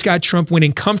 And it's got Trump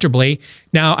winning comfortably.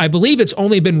 Now, I believe it's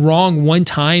only been wrong one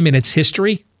time in its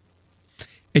history.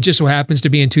 It just so happens to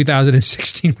be in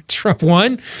 2016 when Trump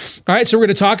won. All right, so we're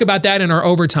going to talk about that in our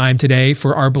overtime today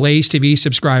for our Blaze TV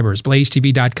subscribers,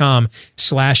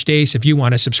 blazetv.com/Deace if you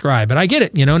want to subscribe. But I get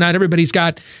it. Not everybody's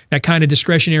got that kind of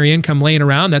discretionary income laying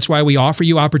around. That's why we offer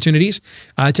you opportunities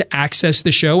to access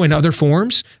the show in other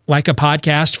forms, like a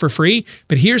podcast for free.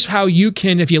 But here's how you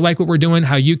can, if you like what we're doing,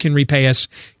 how you can repay us.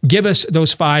 Give us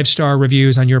those 5-star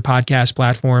reviews on your podcast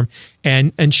platform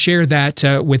and share that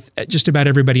with just about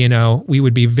everybody you know. We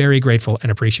would be very grateful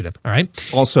and appreciative. All right.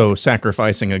 Also,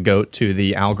 sacrificing a goat to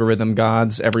the algorithm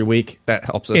gods every week, that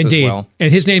helps us Indeed. as well.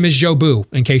 And his name is Joe Boo,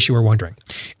 in case you were wondering.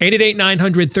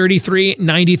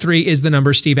 888-900-3393 is the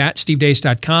number.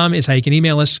 Steve@stevedeace.com is how you can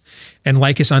email us and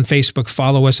like us on Facebook.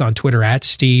 Follow us on Twitter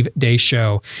 @Steve Deace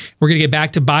Show. We're going to get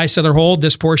back to Buy, Sell, or Hold.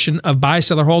 This portion of Buy,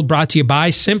 Sell, or Hold brought to you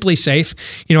by Simply Safe.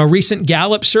 A recent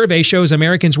Gallup survey shows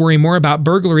Americans worry more about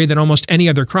burglary than almost any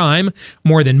other crime,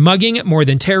 more than mugging, more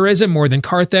than terrorism, more than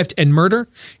car theft and murder.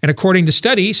 And according to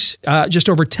studies, just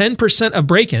over 10% of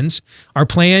break-ins are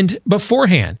planned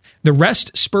beforehand. The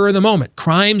rest spur of the moment,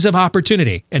 crimes of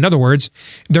opportunity. In other words,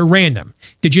 they're random.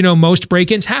 Did you know most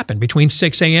break-ins happen between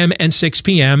 6 a.m. and 6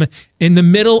 p.m. in the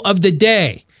middle of the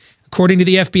day? According to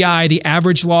the FBI, the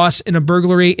average loss in a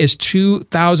burglary is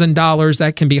 $2,000.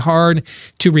 That can be hard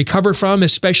to recover from,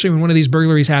 especially when one of these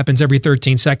burglaries happens every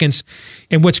 13 seconds.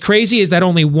 And what's crazy is that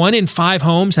only 1 in 5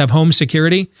 homes have home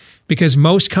security because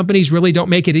most companies really don't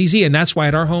make it easy. And that's why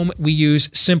at our home, we use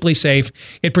Simply Safe.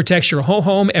 It protects your whole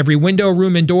home, every window,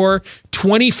 room, and door,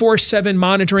 24/7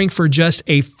 monitoring for just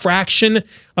a fraction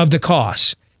of the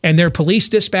cost. And their police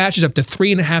dispatch is up to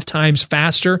 3.5 times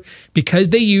faster because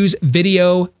they use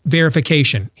video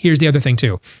verification. Here's the other thing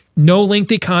too. No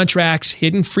lengthy contracts,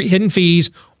 hidden fees,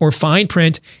 or fine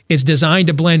print. It's designed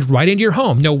to blend right into your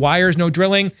home. No wires, no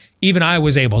drilling. Even I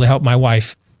was able to help my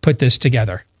wife put this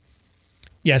together.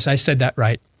 Yes, I said that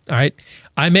right. All right.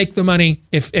 I make the money.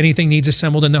 If anything needs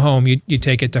assembled in the home, you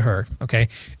take it to her. Okay.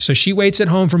 So she waits at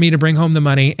home for me to bring home the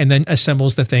money and then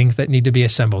assembles the things that need to be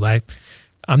assembled.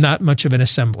 I'm not much of an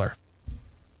assembler.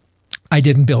 I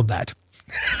didn't build that.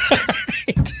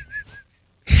 It's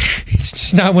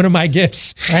just not one of my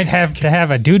gifts. I'd have to have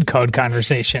a dude code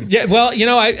conversation. Yeah, well,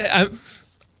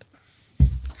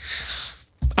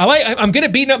 I'm good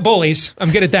at beating up bullies.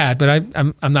 I'm good at that, but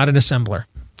I'm not an assembler.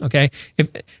 Okay, if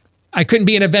I couldn't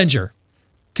be an Avenger,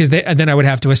 because then I would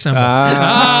have to assemble. Was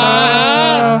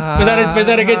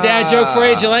that a good dad joke for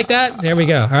you? Did you like that? There we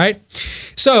go. All right.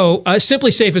 So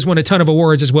Simply Safe has won a ton of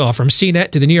awards as well, from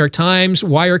CNET to the New York Times,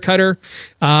 Wirecutter.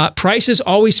 Prices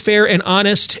always fair and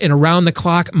honest, and around the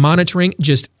clock monitoring,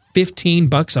 just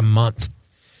 $15 a month.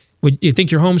 Would you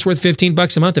think your home's worth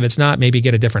 $15 a month? If it's not, maybe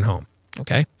get a different home.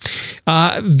 Okay.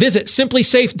 Visit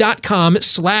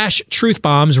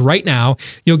simplysafe.com/truthbombs right now.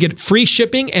 You'll get free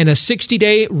shipping and a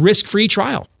 60-day risk-free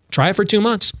trial. Try it for 2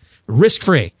 months.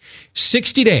 Risk-free.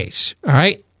 60 days. All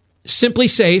right. Simply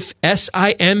Safe,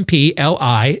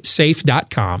 SIMPLI,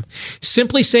 safe.com.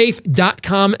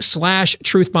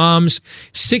 Simplysafe.com/truthbombs.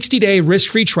 60-day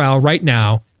risk-free trial right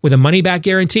now with a money-back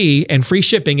guarantee and free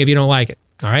shipping if you don't like it.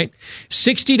 All right.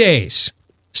 60 days.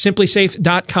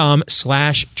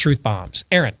 Simplysafe.com/truthbombs.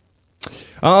 Aaron.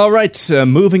 All right,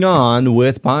 moving on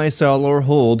with Buy, Sell, or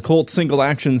Hold. Colt Single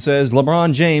Action says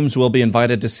LeBron James will be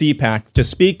invited to CPAC to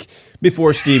speak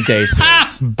before Steve Deace.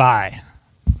 Bye.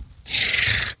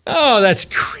 Oh, that's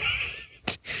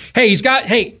great. Hey, he's got,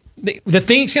 the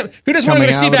things, who doesn't want to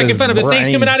go to CPAC in front of the things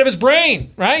coming out of his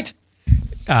brain, right?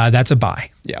 That's a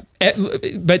buy. Yeah.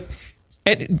 But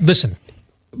listen,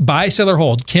 Buy, Sell, or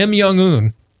Hold. Kim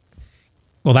Jong-un.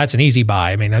 Well, that's an easy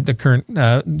buy. I mean, the current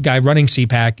guy running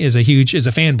CPAC is a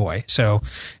fanboy. So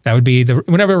that would be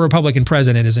whenever a Republican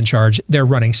president is in charge, they're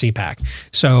running CPAC.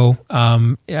 So,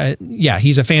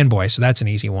 he's a fanboy. So that's an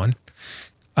easy one.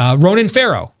 Ronan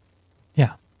Farrow.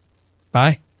 Yeah.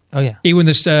 Buy? Oh, yeah. Even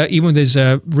with this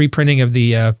reprinting of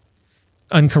the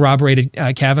uncorroborated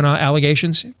Kavanaugh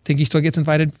allegations, think he still gets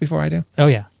invited before I do? Oh,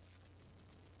 yeah.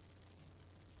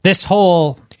 This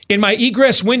whole... In my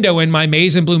egress window in my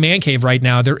Maize and Blue Man Cave right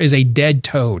now, there is a dead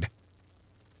toad.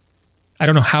 I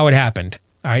don't know how it happened.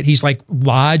 All right. He's like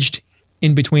lodged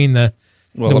in between the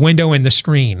window and the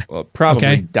screen. Well,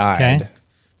 probably died. Okay.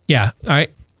 Yeah. All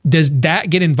right. Does that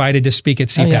get invited to speak at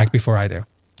CPAC before I do?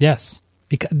 Yes.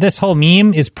 Because this whole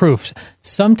meme is proof.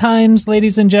 Sometimes,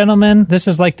 ladies and gentlemen, this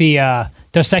is like the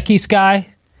Dos Equis guy.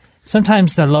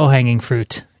 Sometimes the low-hanging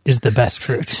fruit is the best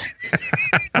fruit.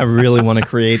 I really want to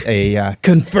create a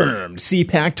confirmed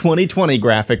CPAC 2020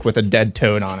 graphic with a dead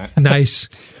toad on it. Nice.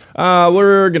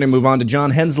 We're going to move on to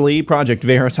John Hensley. Project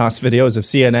Veritas videos of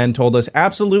CNN told us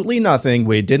absolutely nothing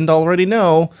we didn't already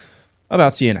know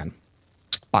about CNN.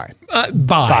 Bye.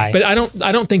 Bye. But I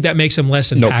don't think that makes him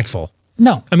less impactful.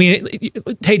 No. I mean,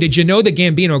 hey, did you know the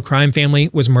Gambino crime family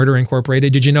was Murder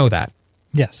Incorporated? Did you know that?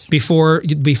 Yes. Before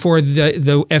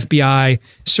the FBI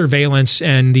surveillance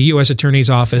and the U.S. Attorney's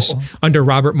Office under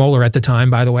Robert Mueller at the time,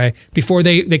 by the way, before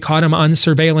they caught him on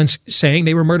surveillance saying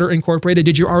they were Murder Incorporated,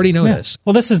 did you already know this?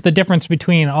 Well, this is the difference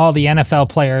between all the NFL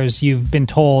players you've been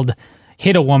told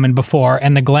hit a woman before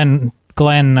and the Glenn,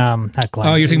 not Glenn.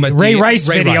 Oh, you're talking about Ray Rice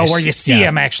video Rice. where you see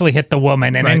him actually hit the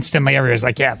woman and instantly everybody's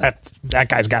like, yeah, that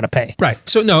guy's got to pay. Right.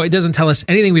 So, no, it doesn't tell us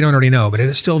anything we don't already know, but it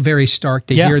is still very stark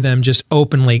to hear them just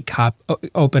openly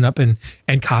open up and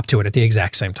cop to it at the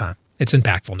exact same time. It's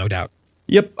impactful, no doubt.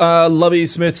 Yep. Lovey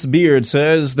Smith's beard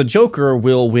says the Joker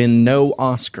will win no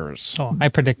Oscars. Oh, I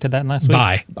predicted that last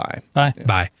week. Bye.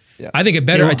 Bye. Yeah. I think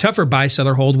a tougher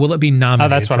buy-seller hold. Will it be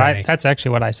nominated? That's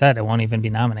actually what I said. It won't even be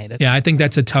nominated. Yeah, I think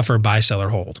that's a tougher buy-seller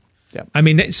hold. Yep. I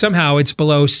mean, somehow it's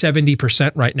below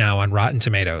 70% right now on Rotten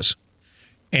Tomatoes,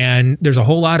 and there's a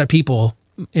whole lot of people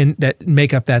that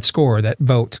make up that score that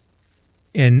vote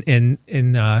in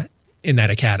that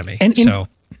academy.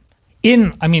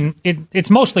 It's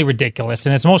mostly ridiculous,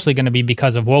 and it's mostly going to be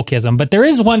because of wokeism. But there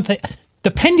is one thing: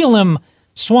 the pendulum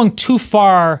swung too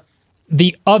far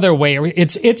the other way.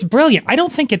 It's brilliant. I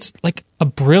don't think it's like a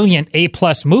brilliant A+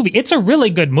 movie. It's a really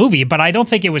good movie, but I don't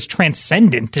think it was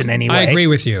transcendent in any way. I agree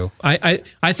with you.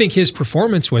 I think his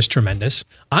performance was tremendous.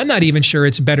 I'm not even sure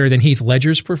it's better than Heath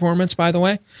Ledger's performance, by the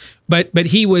way. But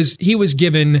he was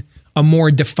given a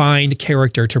more defined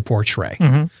character to portray.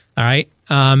 Mm-hmm. All right.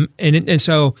 And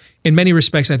so in many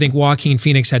respects, I think Joaquin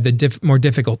Phoenix had the more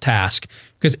difficult task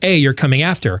because A, you're coming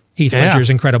after Heath Ledger's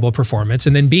incredible performance.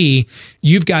 And then B,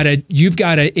 you've got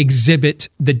to exhibit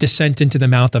the descent into the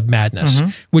mouth of madness,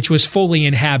 which was fully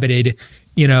inhabited,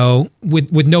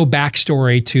 with no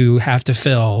backstory to have to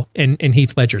fill in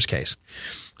Heath Ledger's case.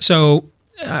 So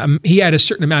he had a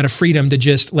certain amount of freedom to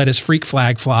just let his freak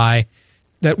flag fly.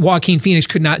 That Joaquin Phoenix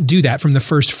could not do that from the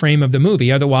first frame of the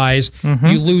movie. Otherwise,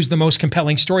 you lose the most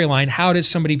compelling storyline. How does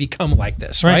somebody become like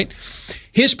this, right?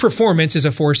 His performance is a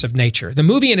force of nature. The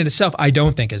movie in itself, I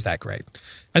don't think is that great.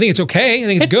 I think it's okay. I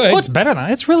think it's good. Oh, it's better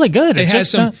than it's really good. It has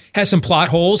some plot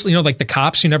holes, like the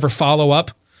cops who never follow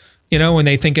up, when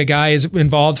they think a guy is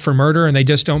involved for murder and they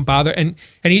just don't bother. And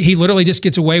he literally just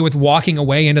gets away with walking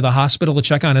away into the hospital to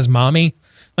check on his mommy.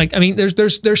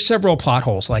 There's several plot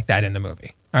holes like that in the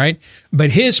movie. All right.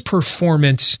 But his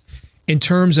performance in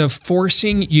terms of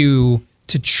forcing you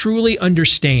to truly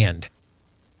understand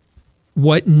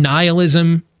what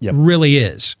nihilism really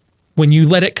is, when you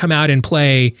let it come out and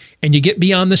play and you get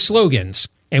beyond the slogans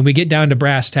and we get down to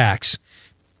brass tacks,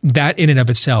 that in and of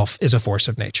itself is a force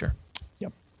of nature.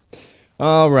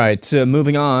 All right,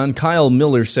 moving on. Kyle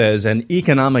Miller says an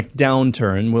economic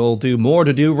downturn will do more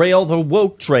to derail the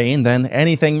woke train than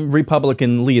anything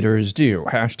Republican leaders do.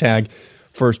 Hashtag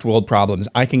first world problems.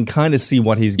 I can kind of see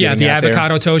what he's getting at there. Yeah, the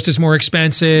avocado toast is more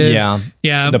expensive.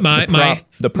 Yeah.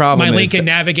 The problem my Lincoln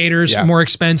Navigator's more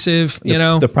expensive,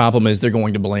 The problem is they're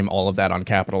going to blame all of that on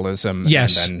capitalism and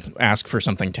then ask for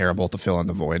something terrible to fill in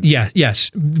the void.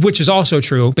 Yes, which is also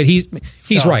true, but he's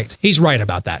right. He's right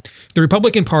about that. The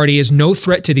Republican Party is no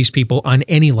threat to these people on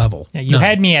any level. Yeah, you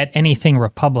had me at anything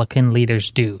Republican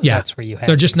leaders do. Yeah. That's where you had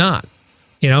They're just not.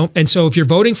 And so if you're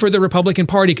voting for the Republican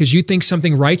Party because you think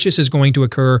something righteous is going to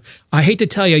occur, I hate to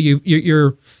tell you,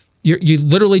 you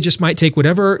literally just might take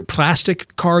whatever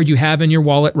plastic card you have in your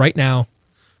wallet right now,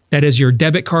 that is your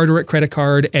debit card or a credit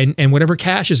card, and whatever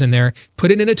cash is in there, put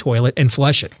it in a toilet and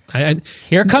flush it.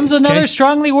 Here comes another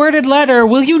strongly worded letter.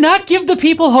 Will you not give the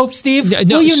people hope, Steve?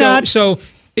 Will you not? So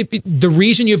the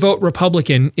reason you vote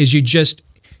Republican is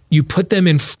you put them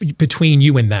in between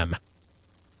you and them.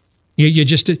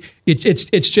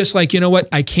 It's just like,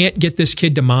 I can't get this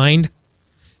kid to mind.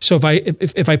 So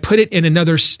if I put it in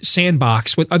another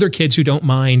sandbox with other kids who don't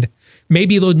mind,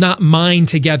 maybe they'll not mind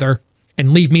together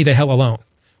and leave me the hell alone.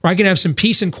 Or I can have some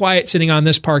peace and quiet sitting on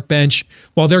this park bench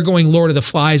while they're going Lord of the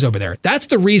Flies over there. That's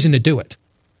the reason to do it.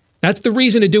 That's the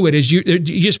reason to do it is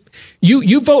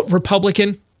you vote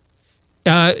Republican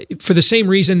for the same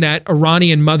reason that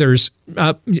Iranian mothers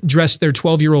dressed their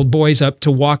 12-year-old boys up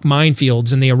to walk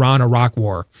minefields in the Iran-Iraq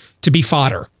war, to be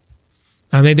fodder.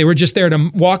 I mean, they were just there to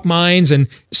walk mines and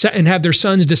have their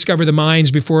sons discover the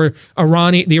mines before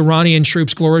the Iranian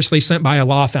troops gloriously sent by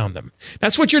Allah found them.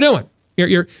 That's what you're doing.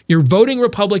 You're voting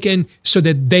Republican so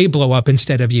that they blow up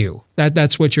instead of you.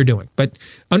 That's what you're doing. But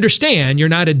understand, you're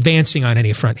not advancing on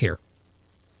any front here.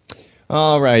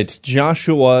 All right.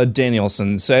 Joshua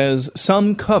Danielson says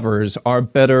some covers are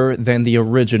better than the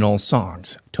original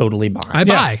songs. Totally buy. I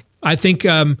buy. Yeah. I think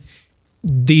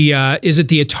is it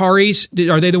the Ataris?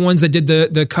 Are they the ones that did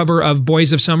the cover of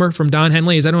Boys of Summer from Don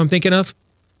Henley? Is that what I'm thinking of?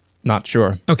 Not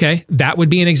sure. Okay. That would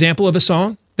be an example of a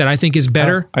song that I think is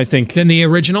better than the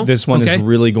original. This one is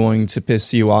really going to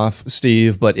piss you off,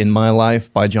 Steve, but In My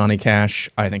Life by Johnny Cash,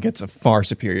 I think it's a far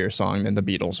superior song than the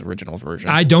Beatles' original version.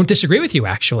 I don't disagree with you,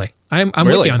 actually. I'm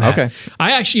really? with you on that. Okay.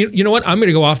 I actually, you know what? I'm going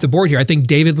to go off the board here. I think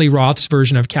David Lee Roth's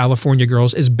version of California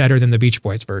Girls is better than the Beach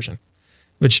Boys version,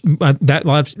 which that a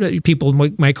lot of people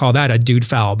might call that a dude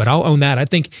foul, but I'll own that. I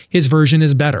think his version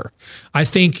is better. I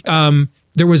think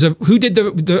there was who did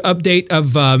the update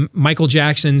of Michael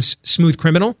Jackson's Smooth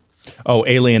Criminal? Oh,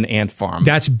 Alien Ant Farm.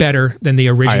 That's better than the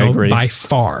original by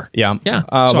far. Yeah. Yeah.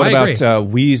 So what about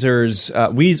Weezer's?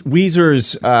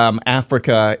 Weezer's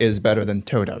Africa is better than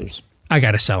Toto's. I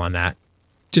got to sell on that.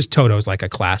 Just Toto's like a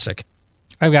classic.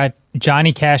 I've got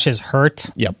Johnny Cash's Hurt.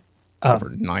 Yep.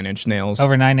 Over 9 Inch Nails.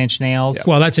 Over 9 Inch Nails.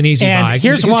 Well, that's an easy buy.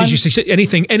 Here's one.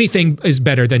 Anything is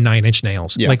better than 9 Inch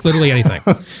Nails. Yeah. Like literally anything.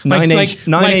 9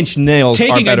 Inch Nails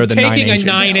are better than 9 Inch Nails. Taking a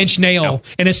 9 Inch nail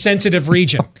in a sensitive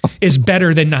region is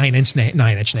better than 9 Inch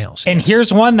Nails. And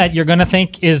here's one that you're going to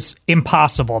think is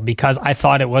impossible because I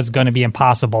thought it was going to be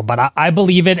impossible, but I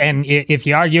believe it. And if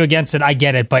you argue against it, I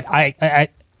get it. But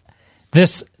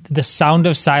The Sound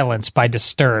of Silence by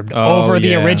Disturbed over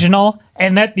the original,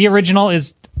 and that the original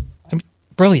is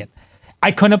brilliant.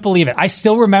 I couldn't believe it. I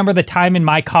still remember the time in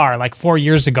my car, like 4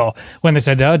 years ago, when they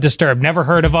said, Disturbed, never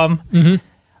heard of them. Mm-hmm.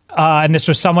 And this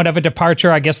was somewhat of a departure.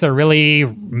 I guess they're really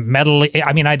metal.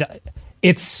 I mean,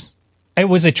 it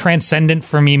was a transcendent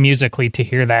for me musically to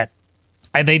hear that.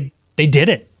 They did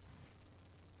it.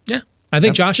 Yeah. I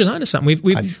think Josh is onto something.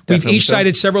 We've each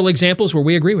cited several examples where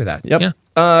we agree with that. Yep. Yeah.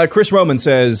 Chris Roman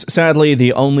says, sadly,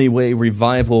 the only way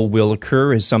revival will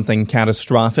occur is something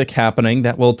catastrophic happening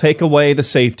that will take away the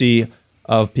safety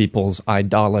of people's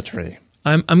idolatry.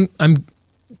 I'm going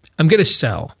to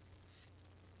sell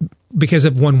because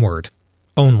of one word,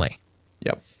 only.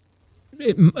 Yep.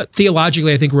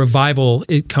 Theologically, I think revival,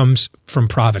 it comes from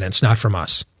providence, not from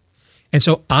us. And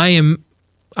so I'm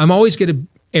always going to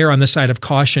err on the side of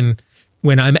caution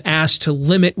when I'm asked to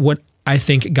limit what I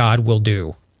think God will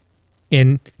do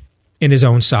in his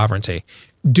own sovereignty.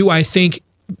 Do I think,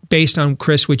 based on,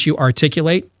 Chris, which you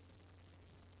articulate,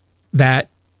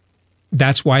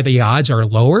 that's why the odds are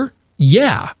lower?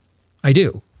 Yeah, I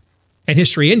do. And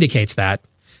history indicates that.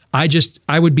 I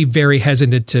would be very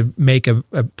hesitant to make a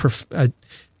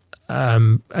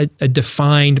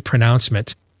defined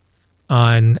pronouncement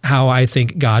on how I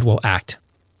think God will act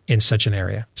in such an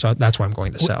area. So that's why I'm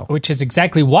going to sell. Which is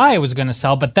exactly why I was going to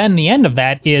sell. But then the end of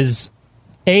that is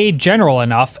general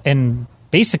enough and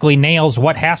basically nails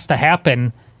what has to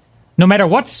happen. No matter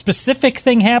what specific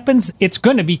thing happens, it's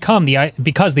going to become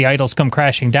because the idols come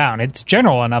crashing down. It's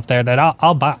general enough there that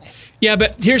I'll buy. Yeah,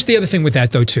 but here's the other thing with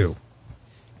that, though, too.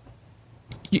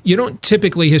 You don't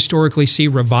typically historically see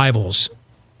revivals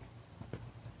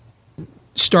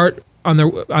start on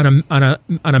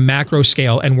a macro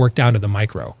scale and work down to the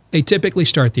micro. They typically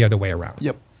start the other way around.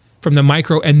 Yep. From the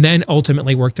micro and then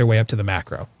ultimately work their way up to the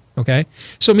macro. Okay.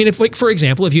 So I mean, if, like, for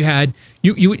example, if you had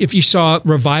if you saw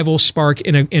revival spark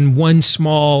in one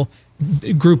small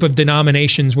group of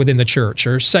denominations within the church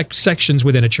or sections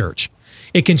within a church,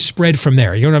 it can spread from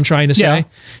there. You know what I'm trying to say? Yeah.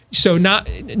 So not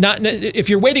if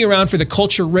you're waiting around for the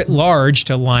culture writ large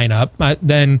to line up,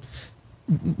 then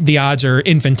the odds are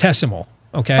infinitesimal.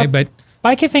 Okay, but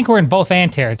I can think we're in both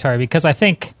and territory because I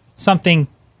think something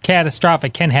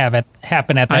catastrophic can happen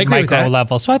at that micro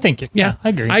level. So I think, I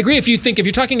agree. I agree. If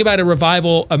you're talking about a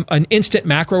revival, an instant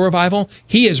macro revival,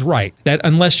 he is right that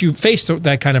unless you face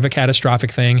that kind of a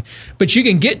catastrophic thing, but you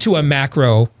can get to a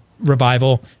macro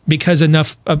revival because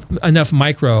enough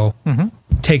micro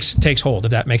takes hold.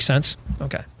 If that makes sense.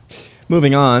 Okay.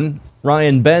 Moving on.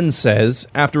 Ryan Ben says,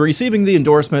 after receiving the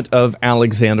endorsement of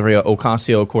Alexandria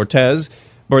Ocasio-Cortez,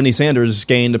 Bernie Sanders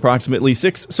gained approximately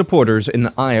 6 supporters in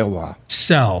Iowa.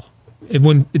 Sell.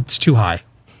 It's too high.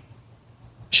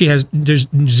 There's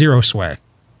zero sway.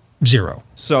 Zero.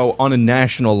 So on a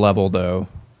national level, though,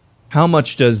 How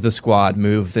much does the squad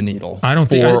move the needle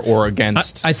or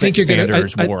against I think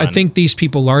Sanders, Warren? I think these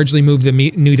people largely move the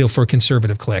needle for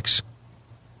conservative clicks.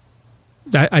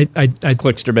 It's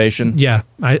clicksturbation. Yeah,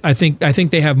 I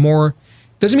think they have more.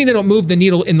 Doesn't mean they don't move the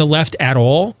needle in the left at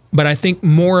all, but I think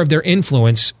more of their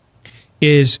influence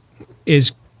is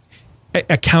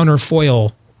a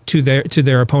counterfoil to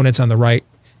their opponents on the right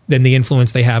than the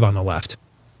influence they have on the left.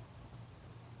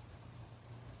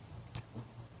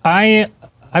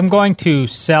 I'm going to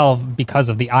sell because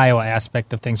of the Iowa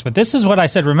aspect of things, but this is what I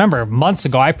said. Remember, months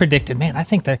ago, I predicted, man, I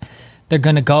think they're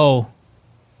going to go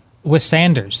with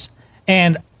Sanders.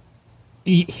 And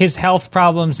his health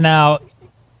problems now,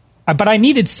 but I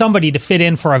needed somebody to fit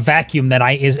in for a vacuum that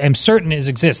I am certain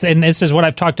exists. And this is what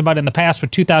I've talked about in the past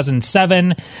with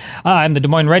 2007, and the Des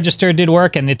Moines Register did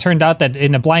work, and it turned out that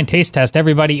in a blind taste test,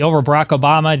 everybody over Barack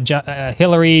Obama,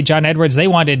 Hillary, John Edwards, they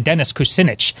wanted Dennis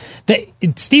Kucinich.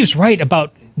 Steve's right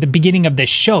about the beginning of this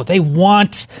show. They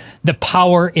want the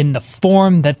power in the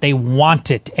form that they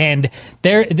want it. And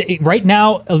right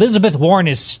now, Elizabeth Warren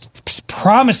is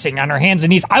promising on her hands and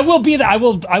knees, I will be there. I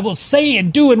will say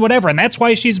and do and whatever. And that's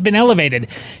why she's been elevated.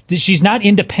 She's not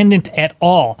independent at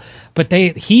all. But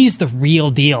he's the real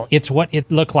deal. It's what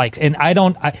it looked like. And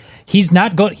he's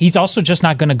also just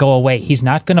not going to go away. He's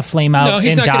not going to flame out and die. No,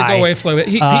 he's not going to go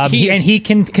away. And he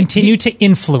can continue to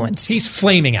influence. He's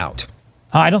flaming out.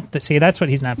 I don't see. That's what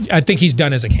he's not. I think he's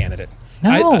done as a candidate.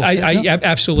 No, I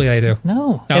absolutely I do.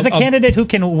 No, as a candidate who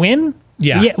can win.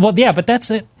 Yeah. Well, yeah, but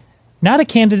that's it. Not a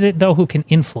candidate though who can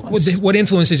influence. What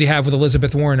influence does he have with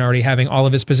Elizabeth Warren already having all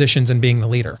of his positions and being the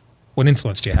leader? What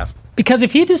influence do you have? Because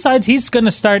if he decides he's going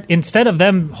to start, instead of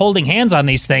them holding hands on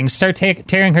these things, start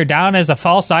tearing her down as a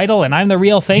false idol, and I'm the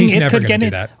real thing. He's never going to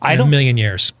do that. In a million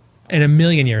years. In a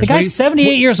million years. The guy's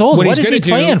 78 years old. What is he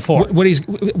playing for?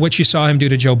 What you saw him do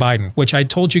to Joe Biden, which I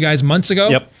told you guys months ago.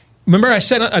 Yep. Remember, I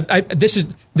said this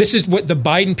is what the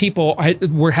Biden people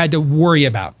had to worry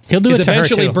about. He'll do it to her,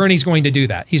 eventually too. Bernie's going to do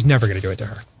that. He's never going to do it to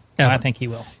her. No, I think he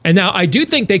will. And now I do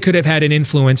think they could have had an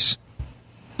influence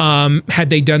had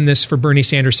they done this for Bernie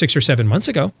Sanders 6 or 7 months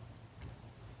ago.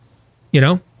 You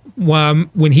know,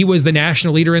 when he was the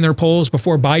national leader in their polls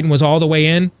before Biden was all the way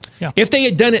in. Yeah. If they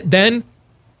had done it then,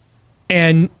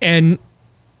 and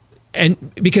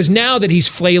because now that he's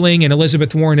flailing and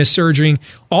Elizabeth Warren is surging,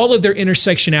 all of their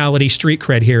intersectionality street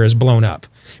cred here is blown up.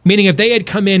 Meaning if they had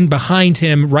come in behind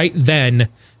him right then,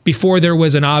 before there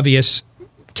was an obvious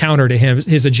counter to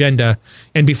his agenda,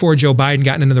 and before Joe Biden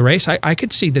got into the race, I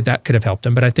could see that could have helped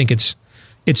him. But I think it's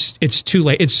too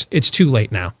late. It's too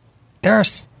late now.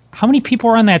 How many people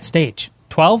were on that stage?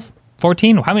 12?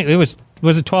 14? How many? Was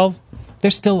it 12?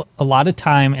 There's still a lot of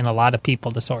time and a lot of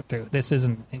people to sort through. This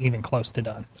isn't even close to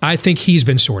done. I think he's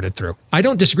been sorted through. I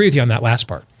don't disagree with you on that last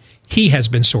part. He has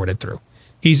been sorted through.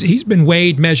 He's been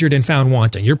weighed, measured, and found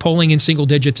wanting. You're polling in single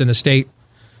digits in a state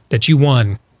that you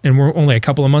won, and we're only a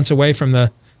couple of months away from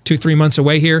the 2-3 months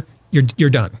away here. You're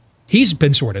done. He's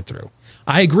been sorted through.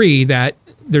 I agree that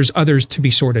there's others to be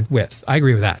sorted with. I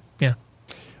agree with that. Yeah.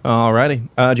 All righty.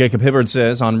 Jacob Hibbard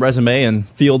says, on resume and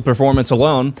field performance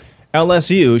alone,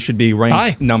 LSU should be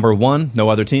ranked number 1. No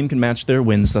other team can match their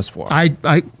wins thus far. I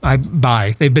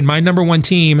buy. They've been my number 1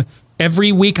 team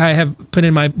every week. I have put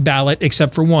in my ballot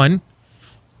except for one.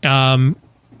 When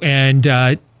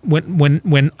I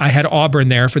had Auburn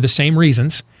there for the same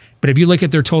reasons. But if you look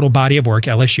at their total body of work,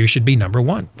 LSU should be number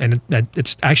 1. And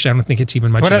it's actually, I don't think it's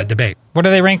even much of a debate. What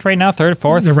are they ranked right now? 3rd,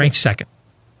 4th? They're ranked 2nd.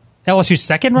 LSU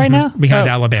 2nd right now? Behind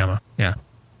Alabama. Yeah.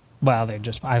 Well,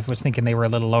 I was thinking they were a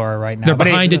little lower right now. They're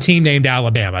behind a team named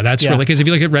Alabama. That's really, because if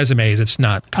you look at resumes, it's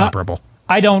not comparable.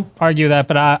 I don't argue that,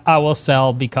 but I will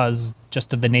sell because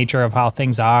just of the nature of how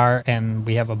things are, and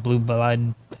we have a blue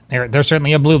blood. They're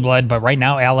certainly a blue blood, but right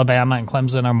now Alabama and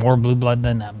Clemson are more blue blood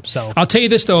than them. So I'll tell you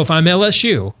this though: if I'm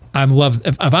LSU,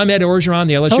 if I'm Ed Orgeron,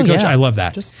 the LSU coach, I love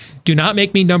that. Do not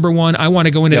make me number 1. I want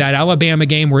to go into that Alabama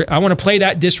game where I want to play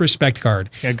that disrespect card.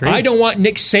 Agreed. I don't want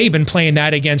Nick Saban playing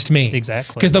that against me.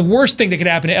 Exactly. Because the worst thing that could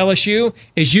happen to LSU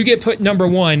is you get put number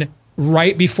 1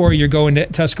 right before you're going to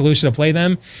Tuscaloosa to play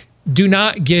them. Do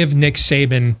not give Nick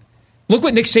Saban. Look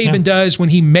what Nick Saban does when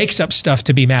he makes up stuff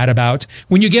to be mad about.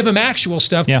 When you give him actual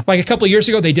stuff, like a couple of years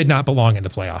ago, they did not belong in the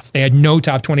playoff. They had no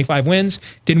top 25 wins,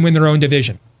 didn't win their own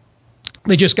division.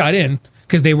 They just got in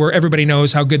because everybody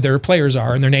knows how good their players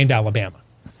are, and they're named Alabama.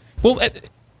 Well,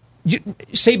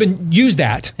 Saban used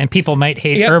that. And people might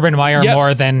hate Urban Meyer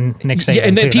more than Nick Saban. Yeah,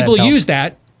 and then people use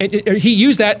that. He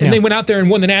used that, and they went out there and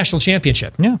won the national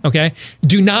championship. Yeah. Okay?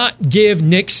 Do not give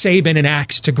Nick Saban an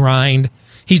axe to grind.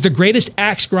 He's the greatest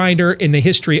axe grinder in the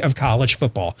history of college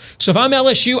football. So if I'm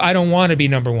LSU, I don't want to be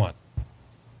number 1.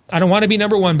 I don't want to be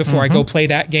number one before I go play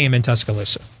that game in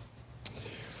Tuscaloosa.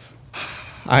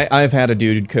 I've had a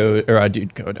dude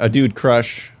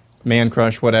crush, man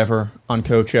crush, whatever, on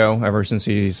Coach O ever since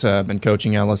he's been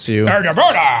coaching LSU.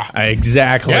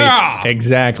 Exactly. Yeah.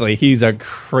 Exactly. He's a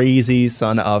crazy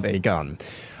son of a gun.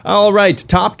 All right,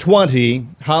 top 20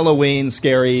 Halloween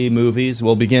scary movies.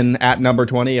 We'll begin at number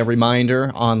 20. A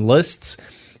reminder on lists.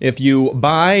 If you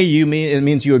buy, it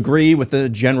means you agree with the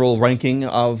general ranking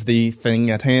of the thing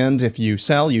at hand. If you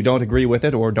sell, you don't agree with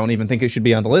it or don't even think it should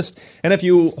be on the list. And if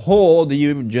you hold,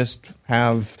 you just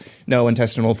have no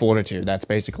intestinal fortitude. That's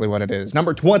basically what it is.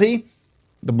 Number 20,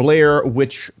 The Blair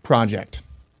Witch Project.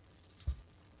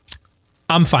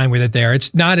 I'm fine with it there.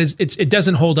 It's not as it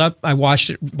doesn't hold up. I watched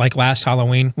it like last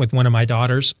Halloween with one of my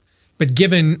daughters, but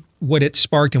given what it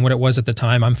sparked and what it was at the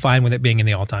time, I'm fine with it being in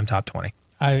the all-time top 20.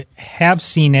 I have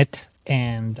seen it,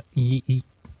 and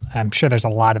I'm sure there's a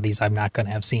lot of these I'm not going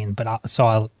to have seen, but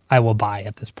I will buy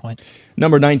at this point.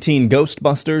 Number 19,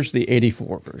 Ghostbusters, the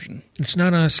 84 version. It's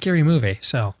not a scary movie,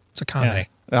 so it's a comedy.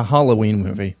 Yeah. A Halloween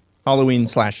movie.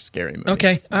 Halloween/scary movie.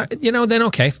 Okay, then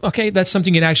okay. Okay, that's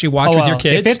something you'd actually watch with your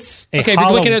kids. If it's if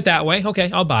you're looking at it that way, okay,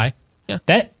 I'll buy. Yeah.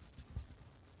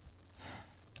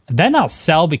 Then I'll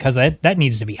sell because that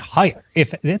needs to be higher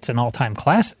if it's an all-time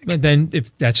classic. But then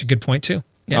if that's a good point too.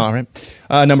 Yeah. All right.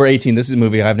 Number 18, this is a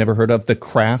movie I've never heard of, The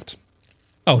Craft.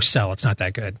 Oh, sell. It's not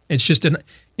that good. It's just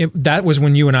that was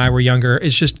when you and I were younger.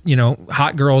 It's just,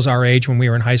 hot girls our age when we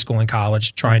were in high school and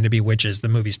college trying to be witches. The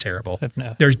movie's terrible.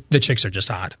 No. The chicks are just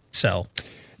hot. Sell.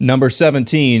 Number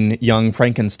 17, Young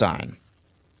Frankenstein.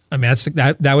 I mean,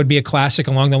 that would be a classic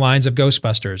along the lines of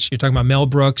Ghostbusters. You're talking about Mel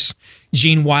Brooks,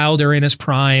 Gene Wilder in his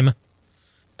prime.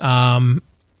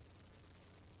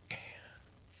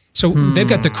 So they've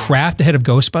got The Craft ahead of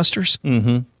Ghostbusters?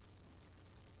 Mm-hmm.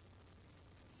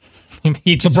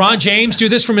 LeBron James do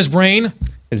this from his brain?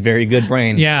 His very good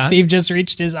brain. Yeah. Steve just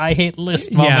reached his I hate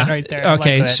list moment right there.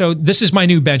 Okay, so this is my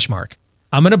new benchmark.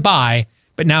 I'm going to buy,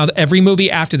 but now every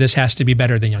movie after this has to be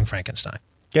better than Young Frankenstein.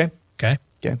 Okay. Okay.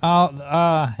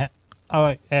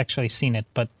 I've actually seen it,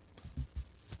 but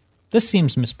this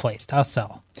seems misplaced. I'll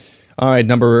sell. All right,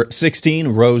 number 16,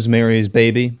 Rosemary's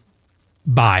Baby.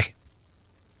 Buy.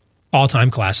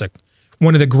 All-time classic.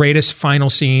 One of the greatest final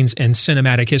scenes in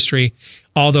cinematic history,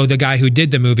 although the guy who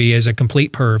did the movie is a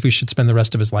complete perv who should spend the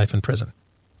rest of his life in prison.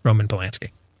 Roman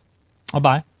Polanski. I'll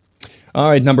buy. All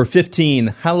right, number 15,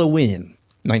 Halloween,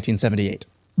 1978.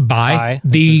 Buy.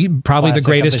 Probably the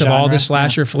greatest of all the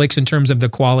slasher flicks in terms of the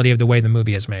quality of the way the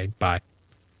movie is made. Buy.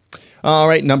 All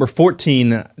right, number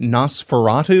 14,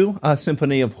 Nosferatu, a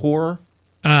Symphony of Horror.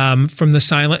 From the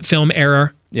silent film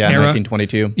era. Yeah,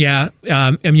 1922. Yeah,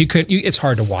 and it's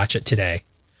hard to watch it today,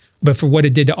 but for what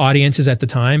it did to audiences at the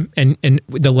time and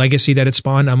the legacy that it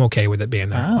spawned, I'm okay with it being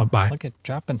there. I'll buy. Look at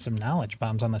dropping some knowledge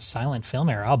bombs on the silent film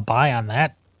era. I'll buy on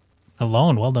that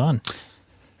alone. Well done.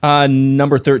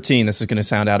 Number 13. This is going to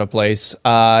sound out of place.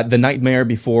 The Nightmare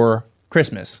Before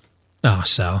Christmas. Oh,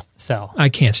 sell. I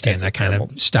can't stand that kind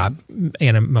of stop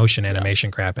motion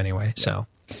animation crap anyway. So,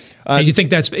 if you think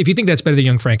that's better than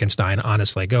Young Frankenstein,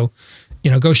 honestly, go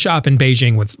shop in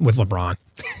Beijing with LeBron.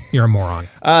 You're a moron.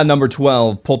 Number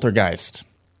 12, Poltergeist,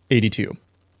 82.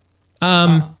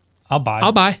 I'll buy.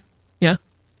 I'll buy. Yeah.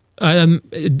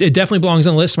 It definitely belongs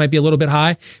on the list. Might be a little bit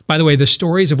high. By the way, the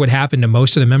stories of what happened to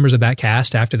most of the members of that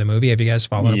cast after the movie, have you guys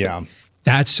followed? Yeah.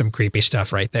 That's some creepy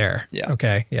stuff right there. Yeah.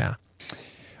 Okay. Yeah.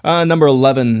 Number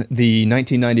 11, the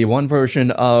 1991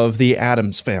 version of The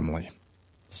Addams Family.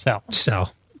 Sell.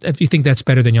 If you think that's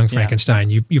better than Young Frankenstein,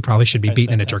 you probably should be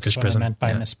beaten in a Turkish prison. I meant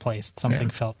by misplaced.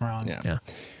 Something felt wrong. Yeah.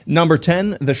 Number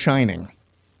 10, The Shining.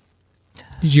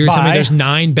 You're telling me there's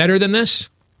 9 better than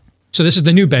this? So this is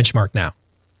the new benchmark now.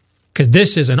 Because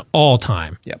this is an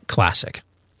all-time classic.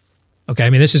 Okay,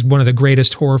 I mean, this is one of the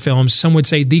greatest horror films. Some would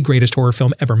say the greatest horror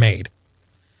film ever made.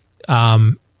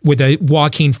 With a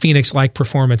Joaquin Phoenix-like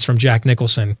performance from Jack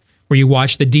Nicholson, where you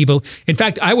watch the diva. In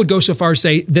fact, I would go so far as to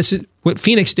say this is what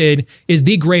Phoenix did is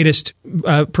the greatest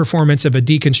performance of a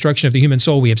deconstruction of the human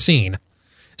soul we have seen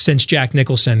since Jack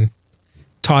Nicholson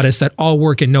taught us that all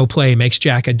work and no play makes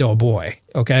Jack a dull boy,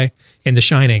 okay, in The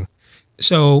Shining.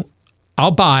 So I'll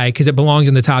buy because it belongs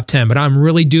in the top 10, but I'm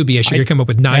really dubious you're going to come up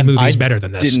with 9 movies better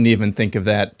than this. I didn't even think of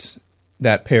that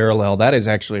parallel. That is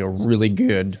actually a really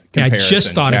good comparison. I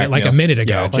just thought of it like a minute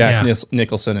ago. Yeah, Jack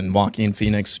Nicholson and Joaquin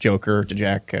Phoenix, Joker to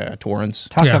Jack Torrance.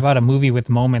 Talk about a movie with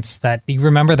moments that you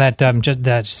remember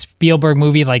that Spielberg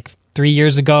movie like 3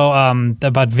 years ago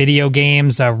about video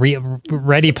games,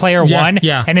 Ready Player One,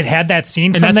 and it had that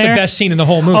scene and from that's there. The best scene in the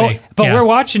whole movie. But we're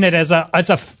watching it as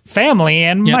a family,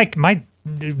 and my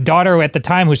daughter at the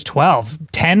time was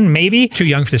 12, 10 maybe. Too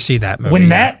young to see that movie.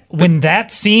 When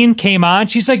that scene came on,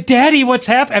 she's like, "Daddy, what's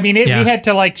happening?" I mean, we had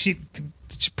to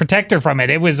protect her from it.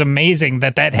 It was amazing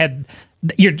that had.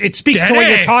 It speaks to what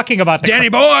you're talking about. Danny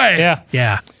boy. Yeah.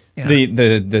 Yeah.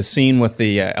 The scene with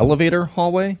the elevator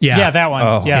hallway. Yeah, that one.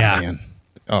 Oh man.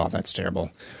 Oh, that's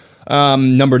terrible.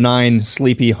 Number 9,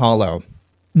 Sleepy Hollow.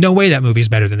 No way that movie's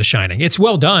better than The Shining. It's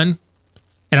well done.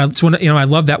 And it's one, I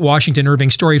love that Washington Irving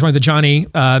story. It's one of the Johnny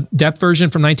Depp version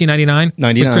from 1999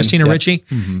 with Christina Ricci.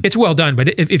 Mm-hmm. It's well done, but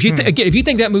if you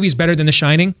think that movie's better than The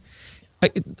Shining,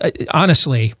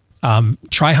 honestly,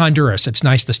 try Honduras. It's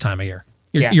nice this time of year.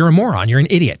 You're a moron. You're an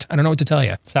idiot. I don't know what to tell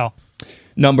you. So,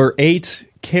 number 8,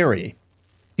 Carrie.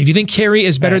 If you think Carrie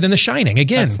is better than The Shining,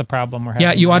 again, that's the problem we're having.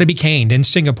 Yeah, you ought to be caned in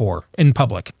Singapore in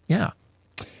public. Yeah.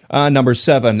 Number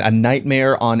 7, A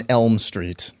Nightmare on Elm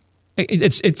Street.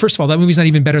 First of all, that movie's not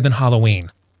even better than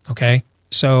Halloween. Okay,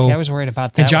 so I was worried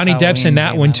about that. And Johnny Depp's in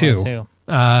that one too.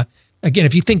 Again,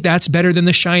 if you think that's better than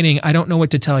The Shining, I don't know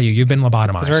what to tell you. You've been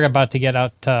lobotomized. We're about to get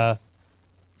out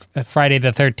Friday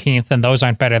the 13th, and those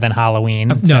aren't better than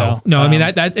Halloween. No. I mean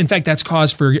that. In fact, that's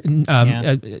cause for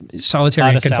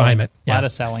solitary confinement. A lot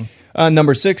of selling.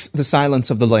 Number 6, The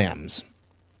Silence of the Lambs.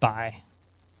 Bye.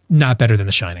 Not better than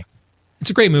The Shining. It's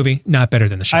a great movie, not better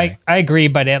than The Shining. I agree,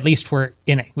 but at least we're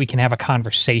in it. We can have a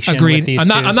conversation. Agreed. With these I'm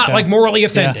not two, like morally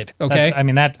offended. Yeah, okay. I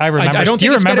mean that I remember. I don't do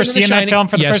you think remember seeing that film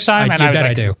for the first time? And I was like,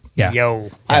 I do. Yeah. Yo. Yeah.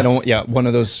 I don't. Yeah. One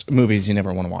of those movies you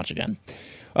never want to watch again.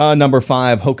 Number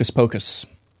 5, Hocus Pocus.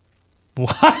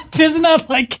 What? Isn't that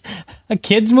like a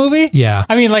kids movie? Yeah.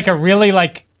 I mean, like a really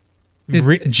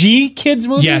G kids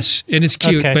movie. Yes, and it's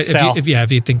cute. Okay, but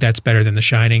if you think that's better than The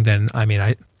Shining, then I mean,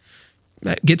 I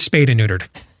get spayed and neutered.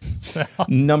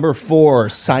 Number 4,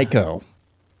 Psycho.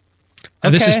 Now,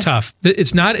 this is tough.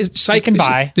 It's not Psycho.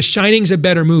 The Shining's a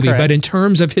better movie, Correct. but in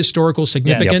terms of historical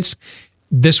significance,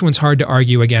 this one's hard to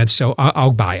argue against. So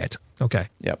I'll buy it. Okay.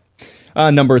 Yep.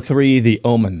 Number 3, The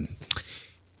Omen.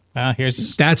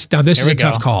 This is a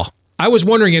tough call. I was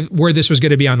wondering where this was going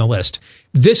to be on the list.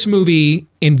 This movie,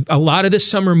 in a lot of the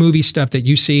summer movie stuff that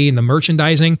you see in the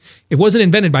merchandising, it wasn't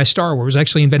invented by Star Wars. It was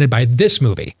actually invented by this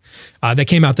movie that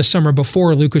came out the summer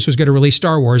before Lucas was going to release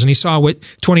Star Wars. And he saw what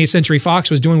 20th Century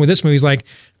Fox was doing with this movie. He's like,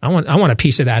 I want a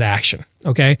piece of that action.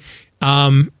 Okay.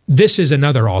 This is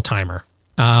another all-timer.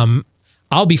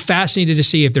 I'll be fascinated to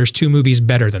see if there's 2 movies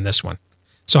better than this one.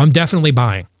 So I'm definitely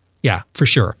buying. Yeah, for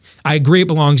sure. I agree it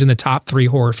belongs in the top 3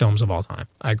 horror films of all time.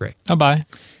 I agree. I'll buy. And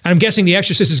I'm guessing The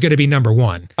Exorcist is going to be number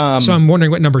 1. So I'm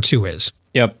wondering what number 2 is.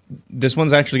 Yep. This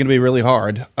one's actually going to be really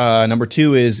hard. Number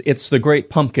 2 is It's the Great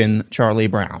Pumpkin, Charlie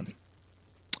Brown.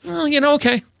 Well,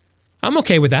 okay. I'm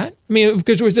okay with that. I mean,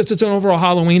 because it's an overall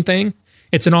Halloween thing.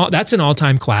 That's an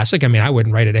all-time classic. I mean, I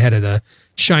wouldn't write it ahead of The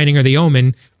Shining or The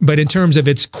Omen, but in terms of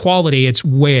its quality, it's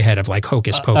way ahead of like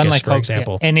Hocus Pocus, for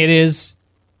example. Yeah. And it is,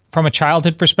 from a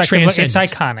childhood perspective, it's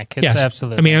iconic. It's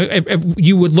absolutely. I mean, if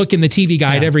you would look in the TV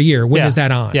guide every year. When is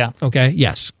that on? Yeah. Okay.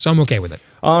 Yes. So I'm okay with it.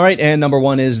 All right. And number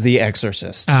 1 is The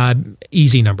Exorcist.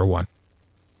 Easy number 1.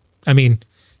 I mean,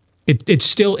 it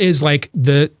still is like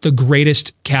the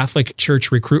greatest Catholic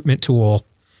Church recruitment tool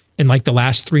in like the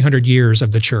last 300 years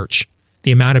of the church.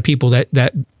 The amount of people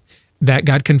that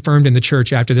got confirmed in the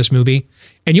church after this movie.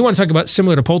 And you want to talk about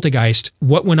similar to Poltergeist,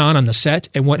 what went on the set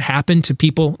and what happened to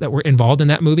people that were involved in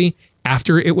that movie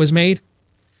after it was made.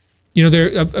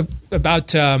 There about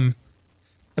 20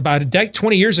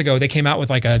 years ago, they came out with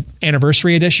like a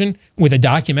anniversary edition with a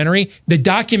documentary. The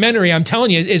documentary, I'm telling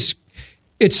you, it's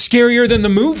scarier than the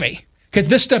movie because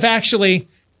this stuff actually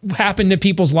happened to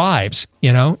people's lives,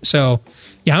 So,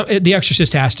 yeah, The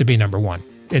Exorcist has to be number 1.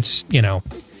 It's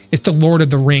the Lord of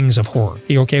the Rings of horror.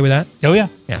 Are you okay with that? Oh, yeah.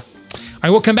 Yeah. All right,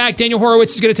 we'll come back. Daniel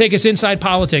Horowitz is going to take us inside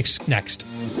politics next.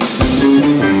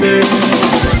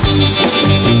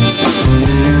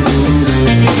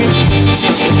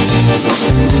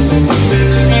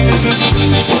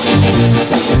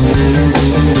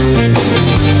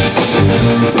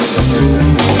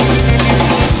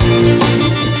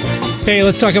 Hey,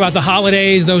 let's talk about the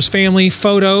holidays. Those family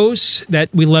photos that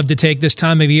we love to take this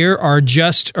time of year are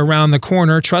just around the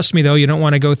corner. Trust me, though, you don't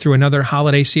want to go through another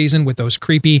holiday season with those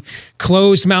creepy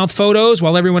closed-mouth photos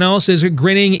while everyone else is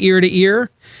grinning ear to ear.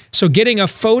 So getting a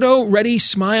photo-ready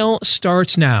smile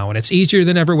starts now, and it's easier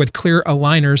than ever with clear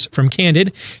aligners from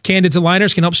Candid. Candid's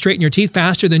aligners can help straighten your teeth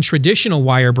faster than traditional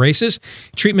wire braces.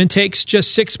 Treatment takes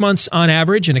just 6 months on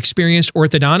average. An experienced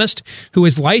orthodontist who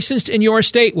is licensed in your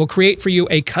state will create for you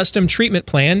a custom treatment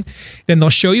plan. Then they'll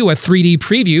show you a 3D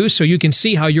preview so you can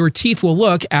see how your teeth will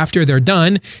look after they're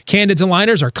done. Candid's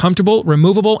aligners are comfortable,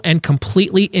 removable, and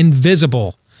completely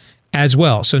invisible. as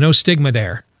well. So no stigma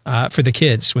there for the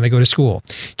kids when they go to school.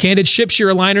 Candid ships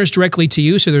your aligners directly to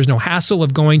you, so there's no hassle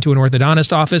of going to an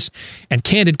orthodontist office. And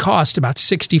Candid costs about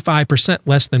 65%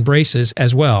 less than braces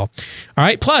as well. All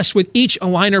right. Plus, with each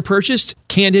aligner purchased,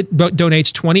 Candid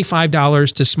donates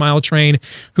 $25 to Smile Train,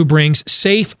 who brings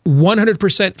safe,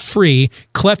 100% free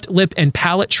cleft lip and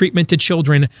palate treatment to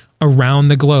children around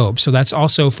the globe. So that's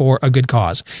also for a good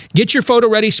cause. Get your photo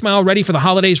ready, smile ready for the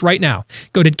holidays right now.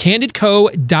 Go to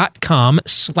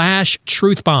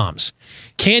candidco.com/truthbombs.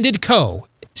 CandidCo,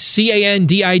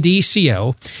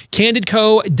 CANDIDCO,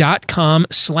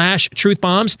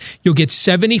 candidco.com/truthbombs. You'll get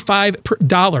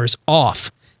 $75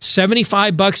 off.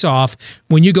 $75 off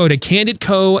when you go to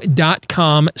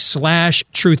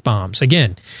candidco.com/truthbombs.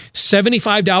 Again,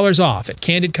 $75 off at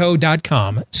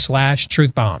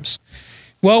candidco.com/truthbombs.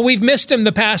 Well, we've missed him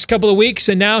the past couple of weeks,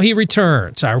 and now he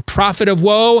returns. Our prophet of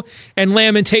woe and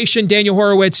lamentation, Daniel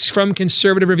Horowitz from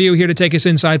Conservative Review, here to take us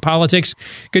inside politics.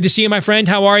 Good to see you, my friend.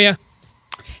 How are you?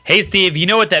 Hey, Steve, you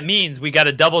know what that means. We got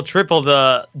to double, triple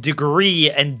the degree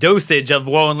and dosage of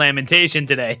woe and lamentation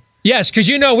today. Yes, because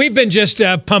we've been just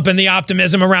pumping the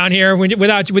optimism around here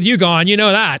with you gone. You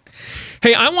know that.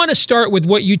 Hey, I want to start with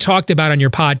what you talked about on your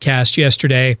podcast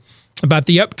yesterday about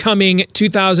the upcoming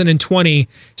 2020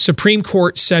 Supreme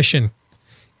Court session.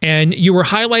 And you were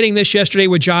highlighting this yesterday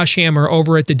with Josh Hammer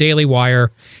over at the Daily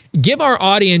Wire. Give our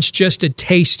audience just a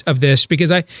taste of this,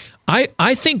 because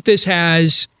I think this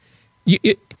has,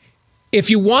 if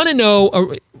you want to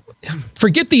know,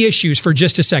 forget the issues for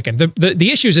just a second.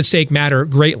 The issues at stake matter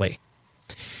greatly.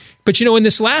 But in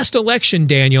this last election,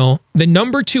 Daniel, the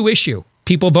number 2 issue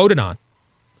people voted on,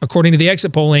 according to the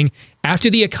exit polling,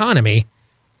 after the economy,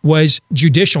 was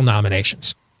judicial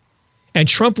nominations. And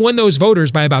Trump won those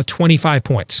voters by about 25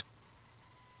 points.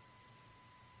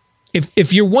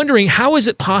 If you're wondering, how is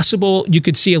it possible you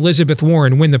could see Elizabeth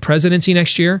Warren win the presidency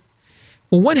next year?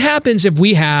 Well, what happens if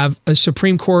we have a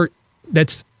Supreme Court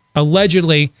that's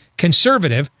allegedly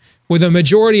conservative with a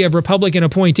majority of Republican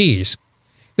appointees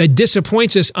that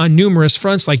disappoints us on numerous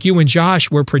fronts, like you and Josh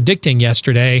were predicting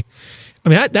yesterday? I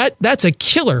mean, that's a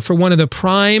killer for one of the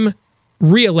prime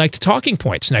re-elect talking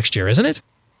points next year, isn't it?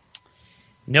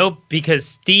 Nope, because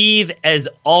Steve, as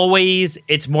always,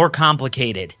 it's more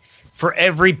complicated. For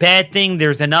every bad thing,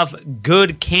 there's enough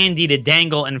good candy to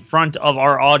dangle in front of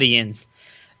our audience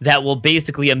that will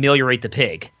basically ameliorate the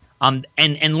pig. And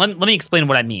let me explain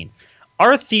what I mean.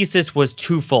 Our thesis was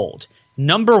twofold.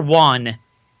 Number one,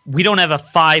 we don't have a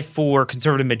 5-4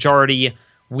 conservative majority.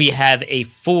 We have a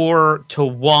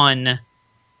 4-1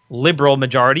 liberal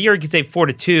majority, or you could say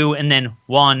 4-2, and then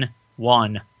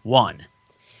 1-1-1.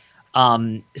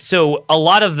 So a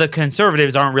lot of the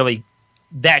conservatives aren't really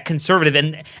that conservative,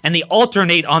 and they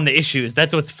alternate on the issues.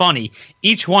 That's what's funny.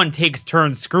 Each one takes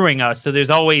turns screwing us. So there's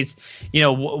always,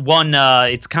 one.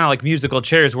 It's kind of like musical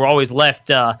chairs. We're always left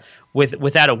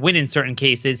without a win in certain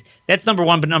cases. That's number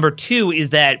one. But number two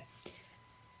is that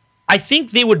I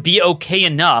think they would be okay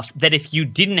enough that if you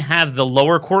didn't have the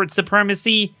lower court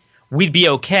supremacy, we'd be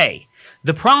okay.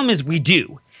 The problem is we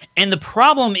do. And the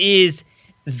problem is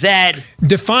that...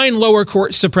 Define lower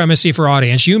court supremacy for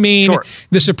audience. You mean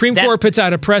the Supreme Court puts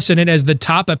out a precedent as the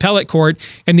top appellate court,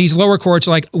 and these lower courts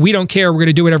are like, we don't care, we're going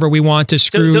to do whatever we want to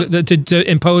to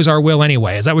impose our will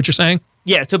anyway. Is that what you're saying?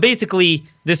 Yeah, so basically,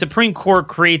 the Supreme Court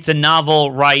creates a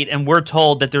novel right, and we're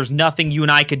told that there's nothing you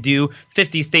and I could do,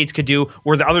 50 states could do,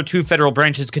 or the other 2 federal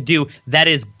branches could do. That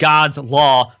is God's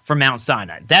law from Mount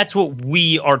Sinai. That's what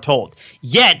we are told.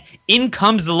 Yet, in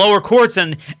comes the lower courts,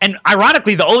 and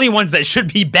ironically, the only ones that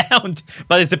should be bound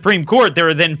by the Supreme Court,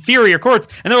 they're the inferior courts,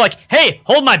 and they're like, hey,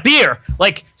 hold my beer.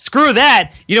 Like, screw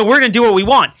that. We're going to do what we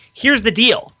want. Here's the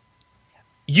deal.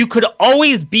 You could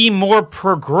always be more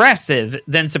progressive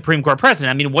than Supreme Court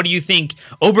precedent. I mean, what do you think?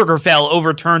 Obergefell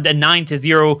overturned a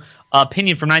 9-0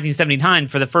 opinion from 1979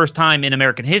 for the first time in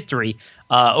American history,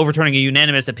 overturning a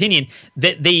unanimous opinion.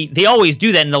 That they always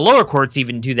do that, and the lower courts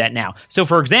even do that now. So,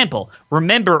 for example,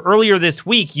 remember earlier this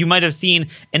week, you might have seen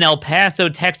an El Paso,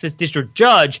 Texas district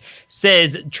judge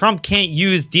says Trump can't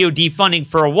use DOD funding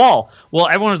for a wall. Well,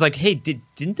 everyone was like, hey,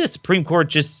 didn't the Supreme Court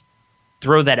just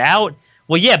throw that out?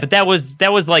 Well, yeah, but that was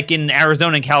like in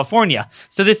Arizona and California.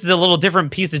 So this is a little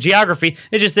different piece of geography.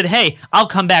 They just said, hey, I'll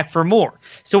come back for more.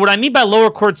 So what I mean by lower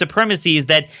court supremacy is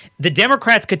that the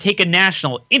Democrats could take a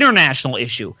national, international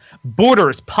issue,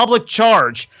 borders, public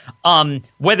charge,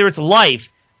 whether it's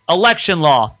life, election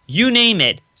law, you name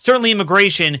it, certainly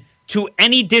immigration, to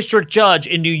any district judge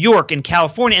in New York and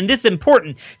California. And this is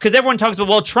important because everyone talks about,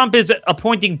 well, Trump is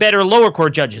appointing better lower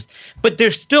court judges. But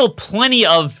there's still plenty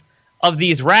of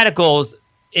these radicals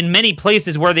in many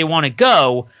places where they want to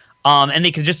go, and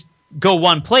they could just go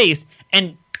one place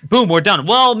and boom, we're done.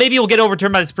 Well, maybe it'll get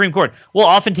overturned by the Supreme Court. Well,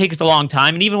 often takes a long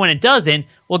time. And even when it doesn't,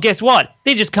 well, guess what?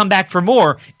 They just come back for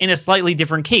more in a slightly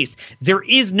different case. There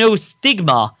is no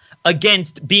stigma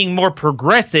against being more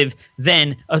progressive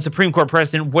than a Supreme Court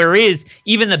precedent, whereas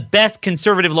even the best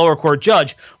conservative lower court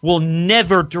judge will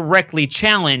never directly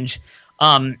challenge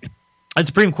a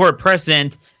Supreme Court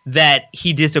precedent that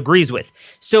he disagrees with.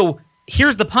 So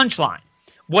here's the punchline.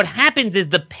 What happens is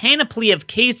the panoply of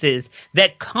cases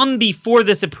that come before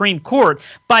the Supreme Court,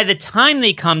 by the time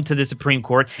they come to the Supreme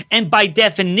Court, and by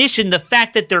definition, the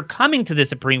fact that they're coming to the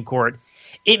Supreme Court,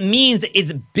 it means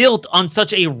it's built on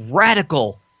such a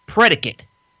radical predicate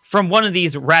from one of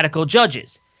these radical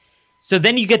judges. So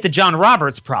then you get the John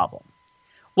Roberts problem.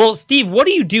 Well, Steve, what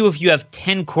do you do if you have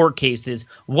 10 court cases?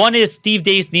 One is Steve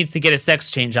Deace needs to get a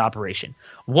sex change operation.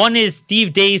 One is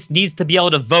Steve Deace needs to be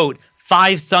able to vote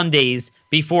 5 Sundays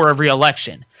before every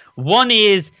election. One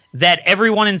is that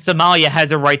everyone in Somalia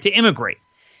has a right to immigrate.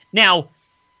 Now,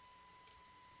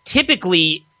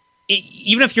 typically,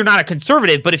 even if you're not a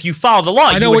conservative, but if you follow the law,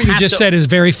 I know what you just said is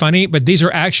very funny, but these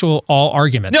are actual all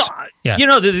arguments. No, yeah. You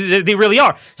know, they really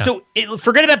are. Yeah. So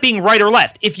forget about being right or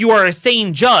left. If you are a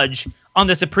sane judge on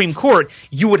the Supreme Court,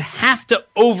 you would have to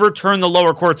overturn the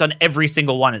lower courts on every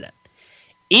single one of them.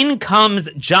 In comes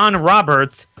John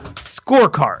Roberts'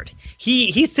 scorecard.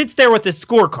 He sits there with his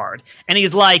scorecard, and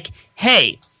he's like,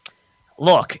 hey,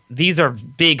 look, these are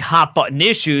big hot-button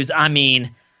issues. I mean,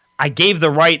 I gave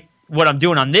the right what I'm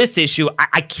doing on this issue.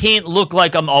 I can't look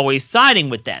like I'm always siding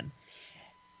with them.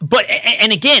 But,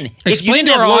 and again, explain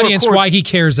to our audience why he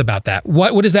cares about that.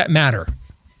 What does that matter?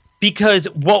 Because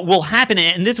what will happen,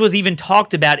 and this was even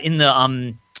talked about in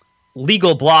the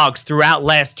legal blogs throughout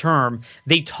last term,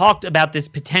 they talked about this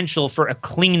potential for a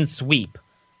clean sweep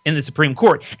in the Supreme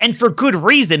Court. And for good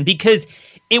reason, because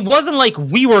it wasn't like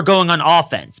we were going on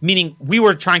offense, meaning we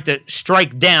were trying to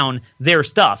strike down their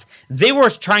stuff. They were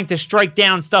trying to strike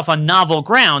down stuff on novel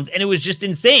grounds, and it was just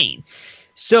insane.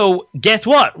 So guess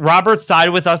what? Roberts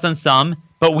sided with us on some,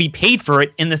 but we paid for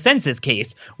it in the census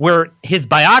case, where his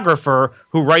biographer,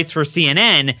 who writes for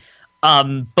CNN,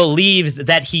 believes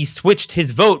that he switched his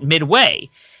vote midway.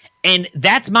 And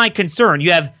that's my concern.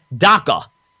 You have DACA.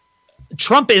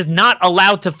 Trump is not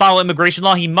allowed to follow immigration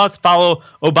law. He must follow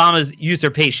Obama's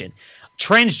usurpation.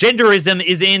 Transgenderism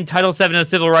is in Title VII of the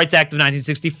Civil Rights Act of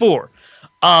 1964.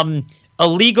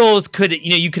 Illegals could,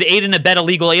 you could aid and abet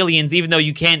illegal aliens, even though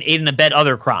you can't aid and abet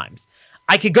other crimes.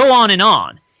 I could go on and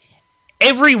on.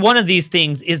 Every one of these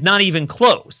things is not even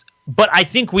close. But I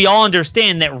think we all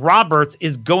understand that Roberts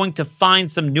is going to find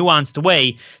some nuanced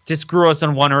way to screw us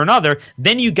on one or another.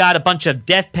 Then you got a bunch of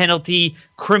death penalty,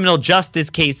 criminal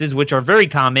justice cases, which are very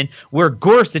common, where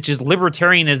Gorsuch is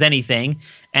libertarian as anything,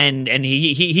 and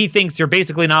he thinks you're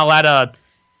basically not allowed to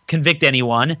convict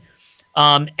anyone.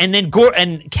 And then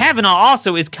Kavanaugh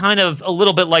also is kind of a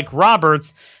little bit like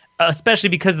Roberts, especially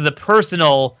because of the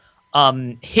personal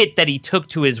hit that he took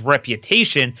to his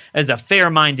reputation as a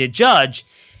fair-minded judge.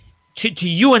 To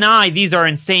you and I, these are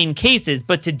insane cases,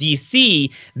 but to D.C.,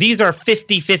 these are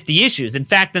 50-50 issues. In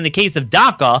fact, in the case of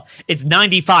DACA, it's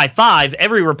 95-5.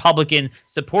 Every Republican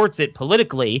supports it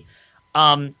politically.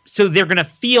 So they're going to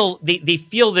feel they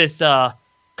feel this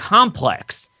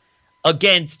complex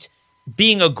against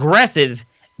being aggressive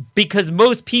because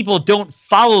most people don't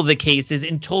follow the cases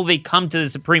until they come to the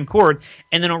Supreme Court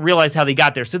and they don't realize how they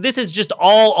got there. So this is just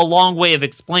all a long way of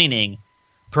explaining,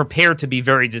 prepare to be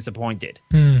very disappointed.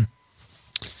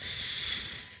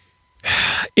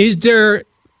 Is there,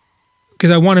 because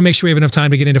I want to make sure we have enough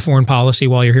time to get into foreign policy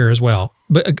while you're here as well,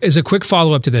 but as a quick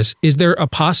follow-up to this, is there a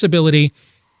possibility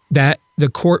that the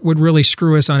court would really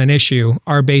screw us on an issue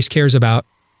our base cares about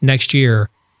next year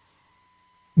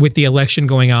with the election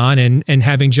going on and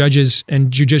having judges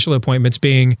and judicial appointments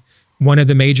being one of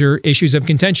the major issues of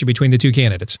contention between the two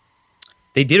candidates?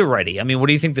 They did already. I mean, what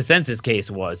do you think the census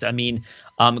case was? I mean,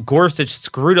 Gorsuch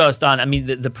screwed us on. I mean,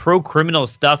 the pro-criminal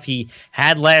stuff he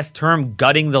had last term,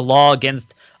 gutting the law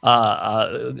against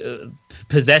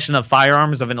possession of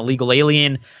firearms of an illegal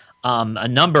alien, a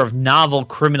number of novel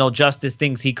criminal justice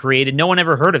things he created. No one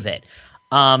ever heard of it.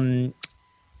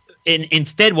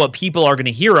 Instead, what people are going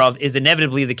to hear of is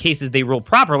inevitably the cases they rule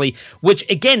properly, which,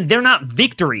 again, they're not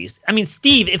victories. I mean,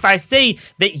 Steve, if I say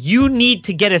that you need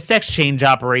to get a sex change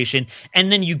operation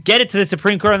and then you get it to the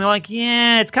Supreme Court and they're like,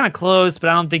 yeah, it's kind of close,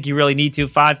 but I don't think you really need to,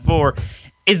 5-4,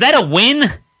 is that a win?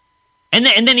 And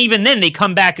then even then they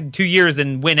come back in 2 years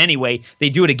and win anyway. They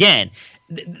do it again.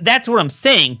 That's what I'm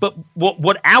saying. But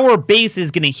what our base is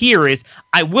going to hear is,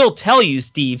 I will tell you,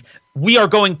 Steve, we are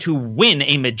going to win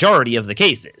a majority of the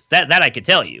cases. That I could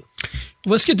tell you.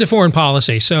 Let's get to foreign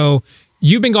policy. So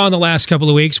you've been gone the last couple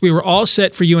of weeks. We were all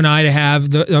set for you and I to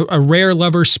have a rare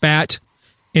lover spat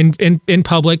in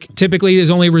public. Typically, is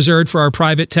only reserved for our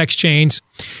private text chains.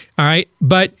 All right,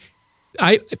 but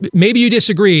maybe you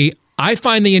disagree. I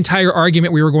find the entire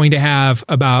argument we were going to have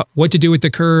about what to do with the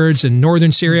Kurds and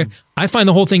northern Syria, I find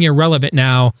the whole thing irrelevant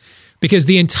now, because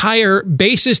the entire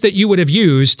basis that you would have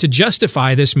used to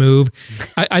justify this move,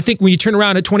 I think when you turn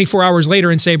around at 24 hours later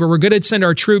and say, but we're going to send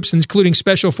our troops, including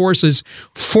special forces,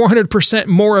 400%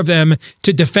 more of them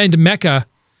to defend Mecca.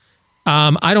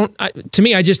 To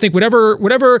me, I just think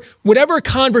whatever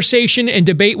conversation and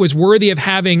debate was worthy of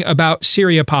having about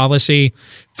Syria policy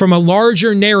from a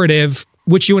larger narrative,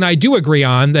 which you and I do agree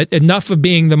on, that enough of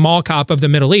being the mall cop of the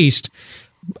Middle East,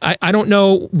 I don't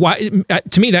know why.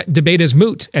 To me, that debate is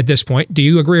moot at this point. Do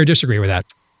you agree or disagree with that?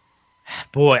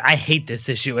 Boy, I hate this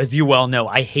issue. As you well know,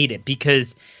 I hate it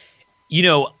because,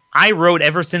 I wrote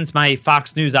ever since my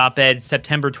Fox News op-ed,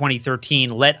 September 2013,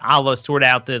 let Allah sort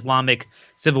out the Islamic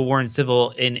civil war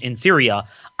in Syria.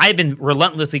 I've been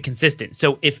relentlessly consistent.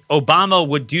 So if Obama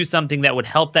would do something that would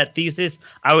help that thesis,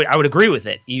 I would agree with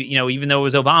it. Even though it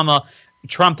was Obama,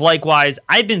 Trump likewise,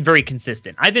 I've been very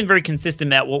consistent. I've been very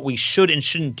consistent about what we should and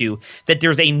shouldn't do, that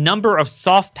there's a number of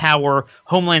soft power,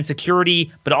 homeland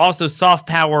security, but also soft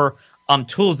power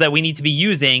tools that we need to be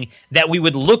using that we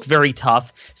would look very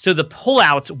tough. So the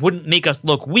pullouts wouldn't make us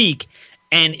look weak,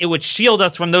 and it would shield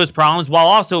us from those problems while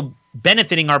also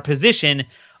benefiting our position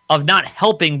of not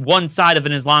helping one side of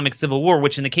an Islamic civil war,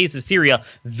 which in the case of Syria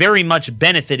very much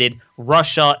benefited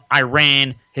Russia,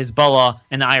 Iran, Hezbollah,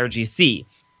 and the IRGC.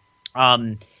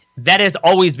 That has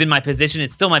always been my position.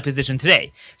 It's still my position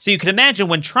today. So you can imagine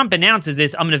when Trump announces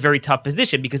this, I'm in a very tough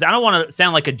position because I don't want to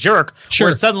sound like a jerk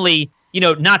or suddenly,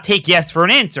 not take yes for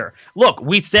an answer. Look,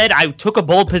 we said I took a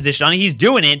bold position on it. He's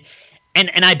doing it, and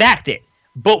I backed it.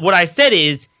 But what I said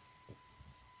is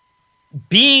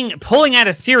pulling out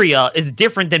of Syria is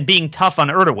different than being tough on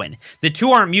Erdogan. The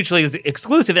two aren't mutually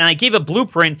exclusive, and I gave a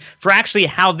blueprint for actually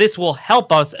how this will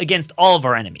help us against all of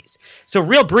our enemies. So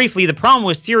real briefly, the problem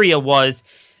with Syria was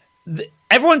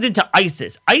everyone's into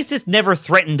ISIS. ISIS never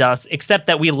threatened us except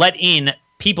that we let in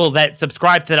people that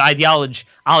subscribe to that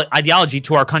ideology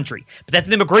to our country. But that's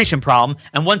an immigration problem,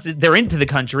 and once they're into the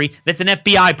country, that's an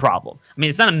FBI problem. I mean,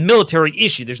 it's not a military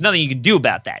issue. There's nothing you can do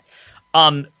about that.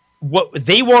 What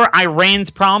they were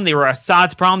Iran's problem, they were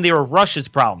Assad's problem, they were Russia's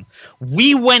problem.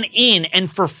 We went in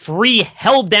and for free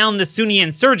held down the Sunni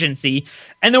insurgency,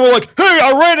 and then we're like, hey,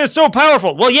 Iran is so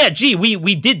powerful. Well, yeah,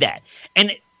 we did that.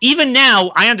 And even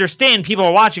now, I understand people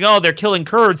are watching, they're killing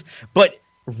Kurds, but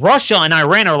Russia and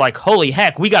Iran are like, holy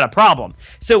heck, we got a problem.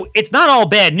 So it's not all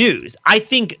bad news. I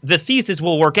think the thesis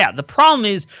will work out. The problem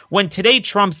is when today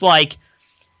Trump's like,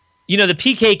 the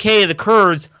PKK, the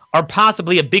Kurds, are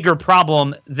possibly a bigger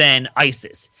problem than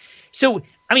ISIS. So,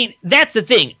 I mean, that's the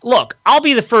thing. Look, I'll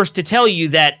be the first to tell you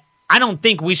that I don't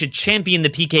think we should champion the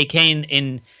PKK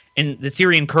in the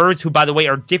Syrian Kurds, who, by the way,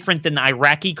 are different than the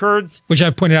Iraqi Kurds. Which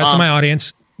I've pointed out to my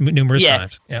audience numerous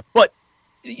times. Yeah. But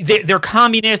they're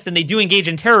communists and they do engage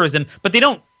in terrorism, but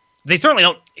they certainly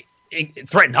don't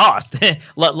threaten us,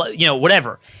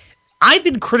 whatever. I've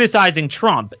been criticizing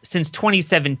Trump since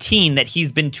 2017 that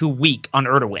he's been too weak on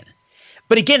Erdogan.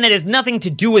 But again, that has nothing to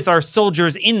do with our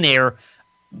soldiers in there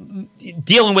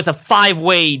dealing with a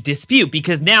five-way dispute,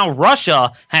 because now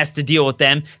Russia has to deal with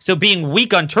them. So being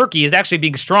weak on Turkey is actually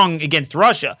being strong against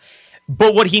Russia.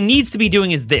 But what he needs to be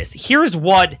doing is this. Here's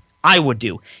what I would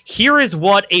do. Here is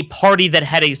what a party that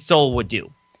had a soul would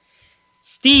do.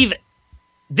 Steve,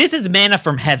 this is manna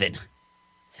from heaven.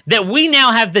 That we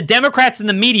now have the Democrats and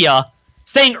the media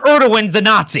saying Erdogan's a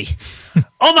Nazi.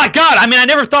 Oh my God. I mean, I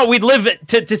never thought we'd live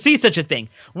to see such a thing.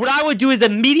 What I would do is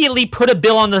immediately put a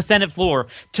bill on the Senate floor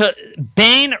to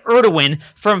ban Erdogan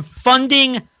from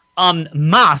funding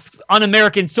mosques on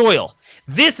American soil.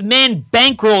 This man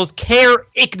bankrolls CARE,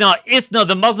 ISNA,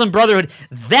 the Muslim Brotherhood.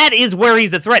 That is where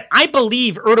he's a threat. I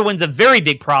believe Erdogan's a very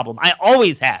big problem. I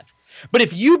always have. But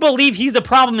if you believe he's a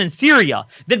problem in Syria,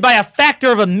 then by a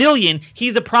factor of 1,000,000,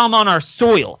 he's a problem on our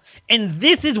soil. And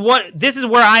this is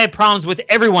where I have problems with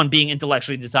everyone being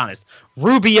intellectually dishonest.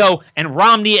 Rubio and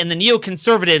Romney and the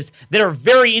neoconservatives that are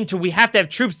very into we have to have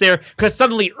troops there because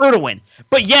suddenly Erdogan.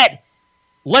 But yet,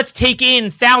 let's take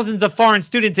in thousands of foreign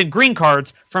students and green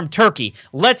cards from Turkey.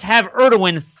 Let's have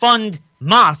Erdogan fund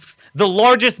mosques, the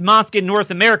largest mosque in North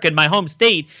America in my home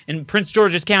state in Prince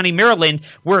George's County, Maryland,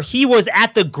 where he was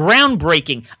at the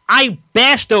groundbreaking. I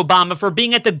bashed Obama for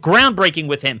being at the groundbreaking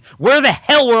with him. Where the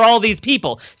hell were all these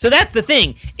people? So that's the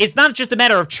thing. It's not just a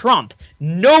matter of Trump.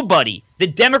 Nobody, the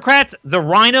Democrats, the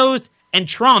rhinos, and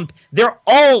Trump, they're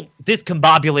all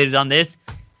discombobulated on this.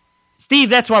 Steve,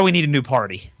 that's why we need a new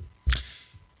party.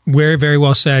 Very, very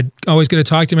well said. Always good to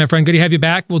talk to you, my friend. Good to have you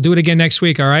back. We'll do it again next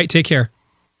week. All right. Take care.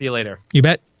 See you later. You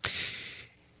bet.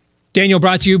 Daniel,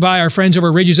 brought to you by our friends over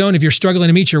at Riduzone. If you're struggling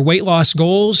to meet your weight loss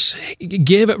goals,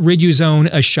 give Riduzone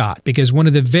a shot, because one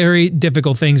of the very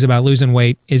difficult things about losing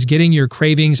weight is getting your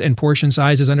cravings and portion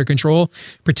sizes under control,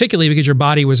 particularly because your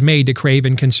body was made to crave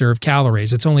and conserve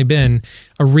calories. It's only been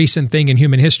a recent thing in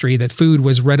human history that food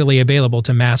was readily available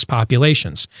to mass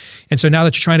populations. And so now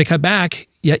that you're trying to cut back,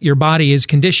 yet your body is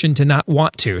conditioned to not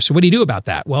want to. So what do you do about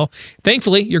that? Well,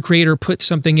 thankfully, your creator put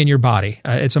something in your body.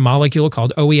 It's a molecule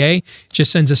called OEA. It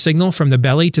just sends a signal from the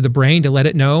belly to the brain to let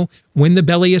it know when the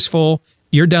belly is full,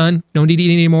 you're done, don't need to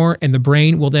eat anymore, and the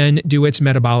brain will then do its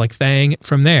metabolic thing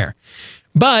from there.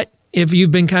 But if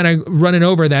you've been kind of running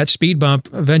over that speed bump,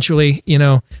 eventually,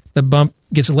 the bump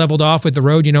gets leveled off with the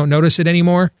road, you don't notice it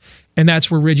anymore. And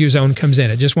that's where Riduzone comes in.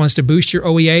 It just wants to boost your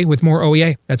OEA with more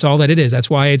OEA. That's all that it is. That's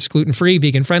why it's gluten-free,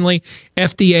 vegan-friendly,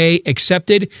 FDA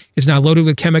accepted. It's not loaded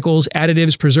with chemicals,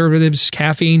 additives, preservatives,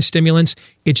 caffeine, stimulants.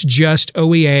 It's just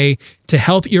OEA to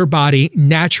help your body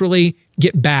naturally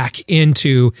get back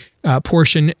into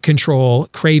portion control,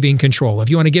 craving control. If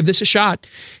you want to give this a shot,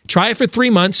 try it for 3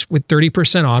 months with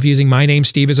 30% off using my name,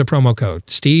 Steve, as a promo code.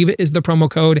 Steve is the promo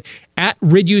code at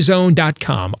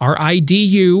riduzone.com.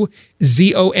 RIDUZONE,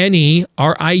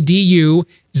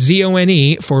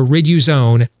 RIDUZONE for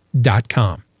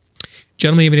riduzone.com.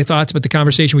 Gentlemen, you have any thoughts about the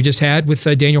conversation we just had with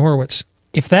Daniel Horowitz?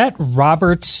 If that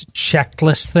Roberts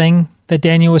checklist thing that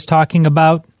Daniel was talking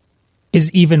about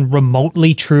is even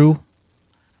remotely true,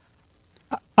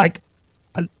 that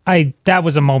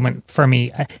was a moment for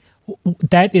me.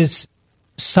 That is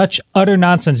such utter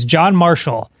nonsense. John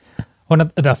Marshall, one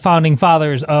of the founding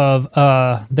fathers of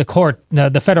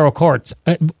the federal courts,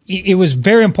 it was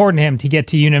very important to him to get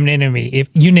to unanimity,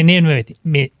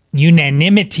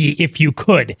 if you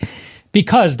could,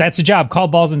 because that's a job. Call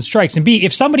balls and strikes. And B,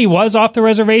 if somebody was off the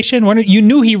reservation, you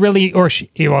knew he really,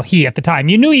 he at the time,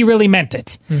 you knew he really meant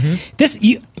it.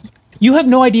 Mm-hmm. You have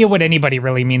no idea what anybody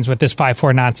really means with this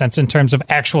 5-4 nonsense in terms of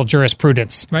actual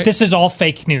jurisprudence. Right. This is all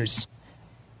fake news.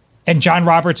 And John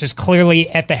Roberts is clearly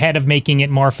at the head of making it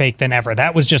more fake than ever.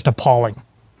 That was just appalling.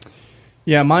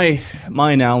 Yeah, my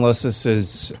analysis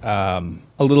is a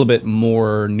little bit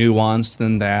more nuanced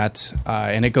than that.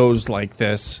 And it goes like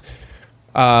this.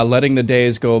 Letting the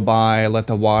days go by, let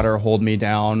the water hold me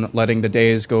down. Letting the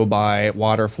days go by,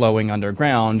 water flowing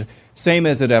underground. Same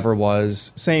as it ever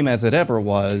was, same as it ever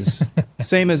was,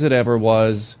 same as it ever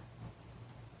was,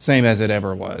 same as it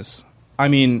ever was. I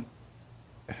mean,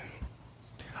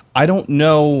 I don't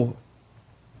know.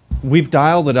 We've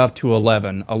dialed it up to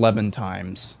 11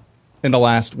 times in the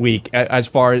last week, as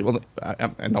far as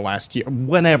in the last year,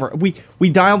 whenever. We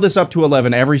dialed this up to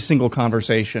 11 every single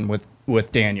conversation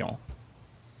with Daniel.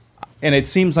 And it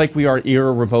seems like we are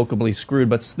irrevocably screwed,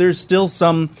 but there's still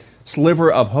some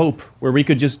sliver of hope where we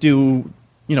could just do,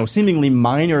 seemingly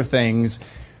minor things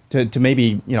to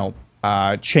maybe,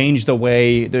 change the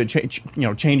way,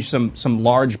 change some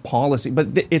large policy. But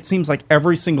it seems like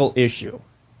every single issue,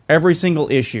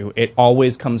 it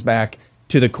always comes back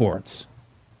to the courts.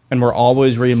 And we're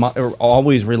always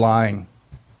relying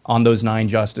on those 9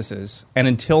 justices. And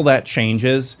until that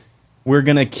changes, we're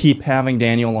going to keep having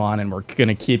Daniel on, and we're going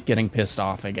to keep getting pissed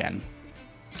off again.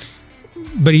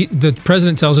 But the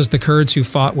president tells us the Kurds who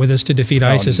fought with us to defeat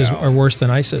ISIS are worse than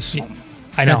ISIS.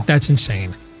 I know. That's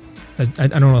insane. I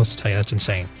don't know what else to tell you. That's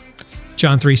insane.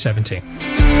 John 3:17.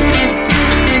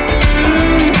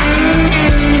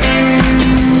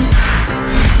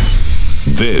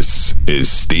 This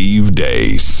is Steve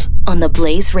Deace on the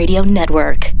Blaze Radio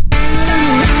Network.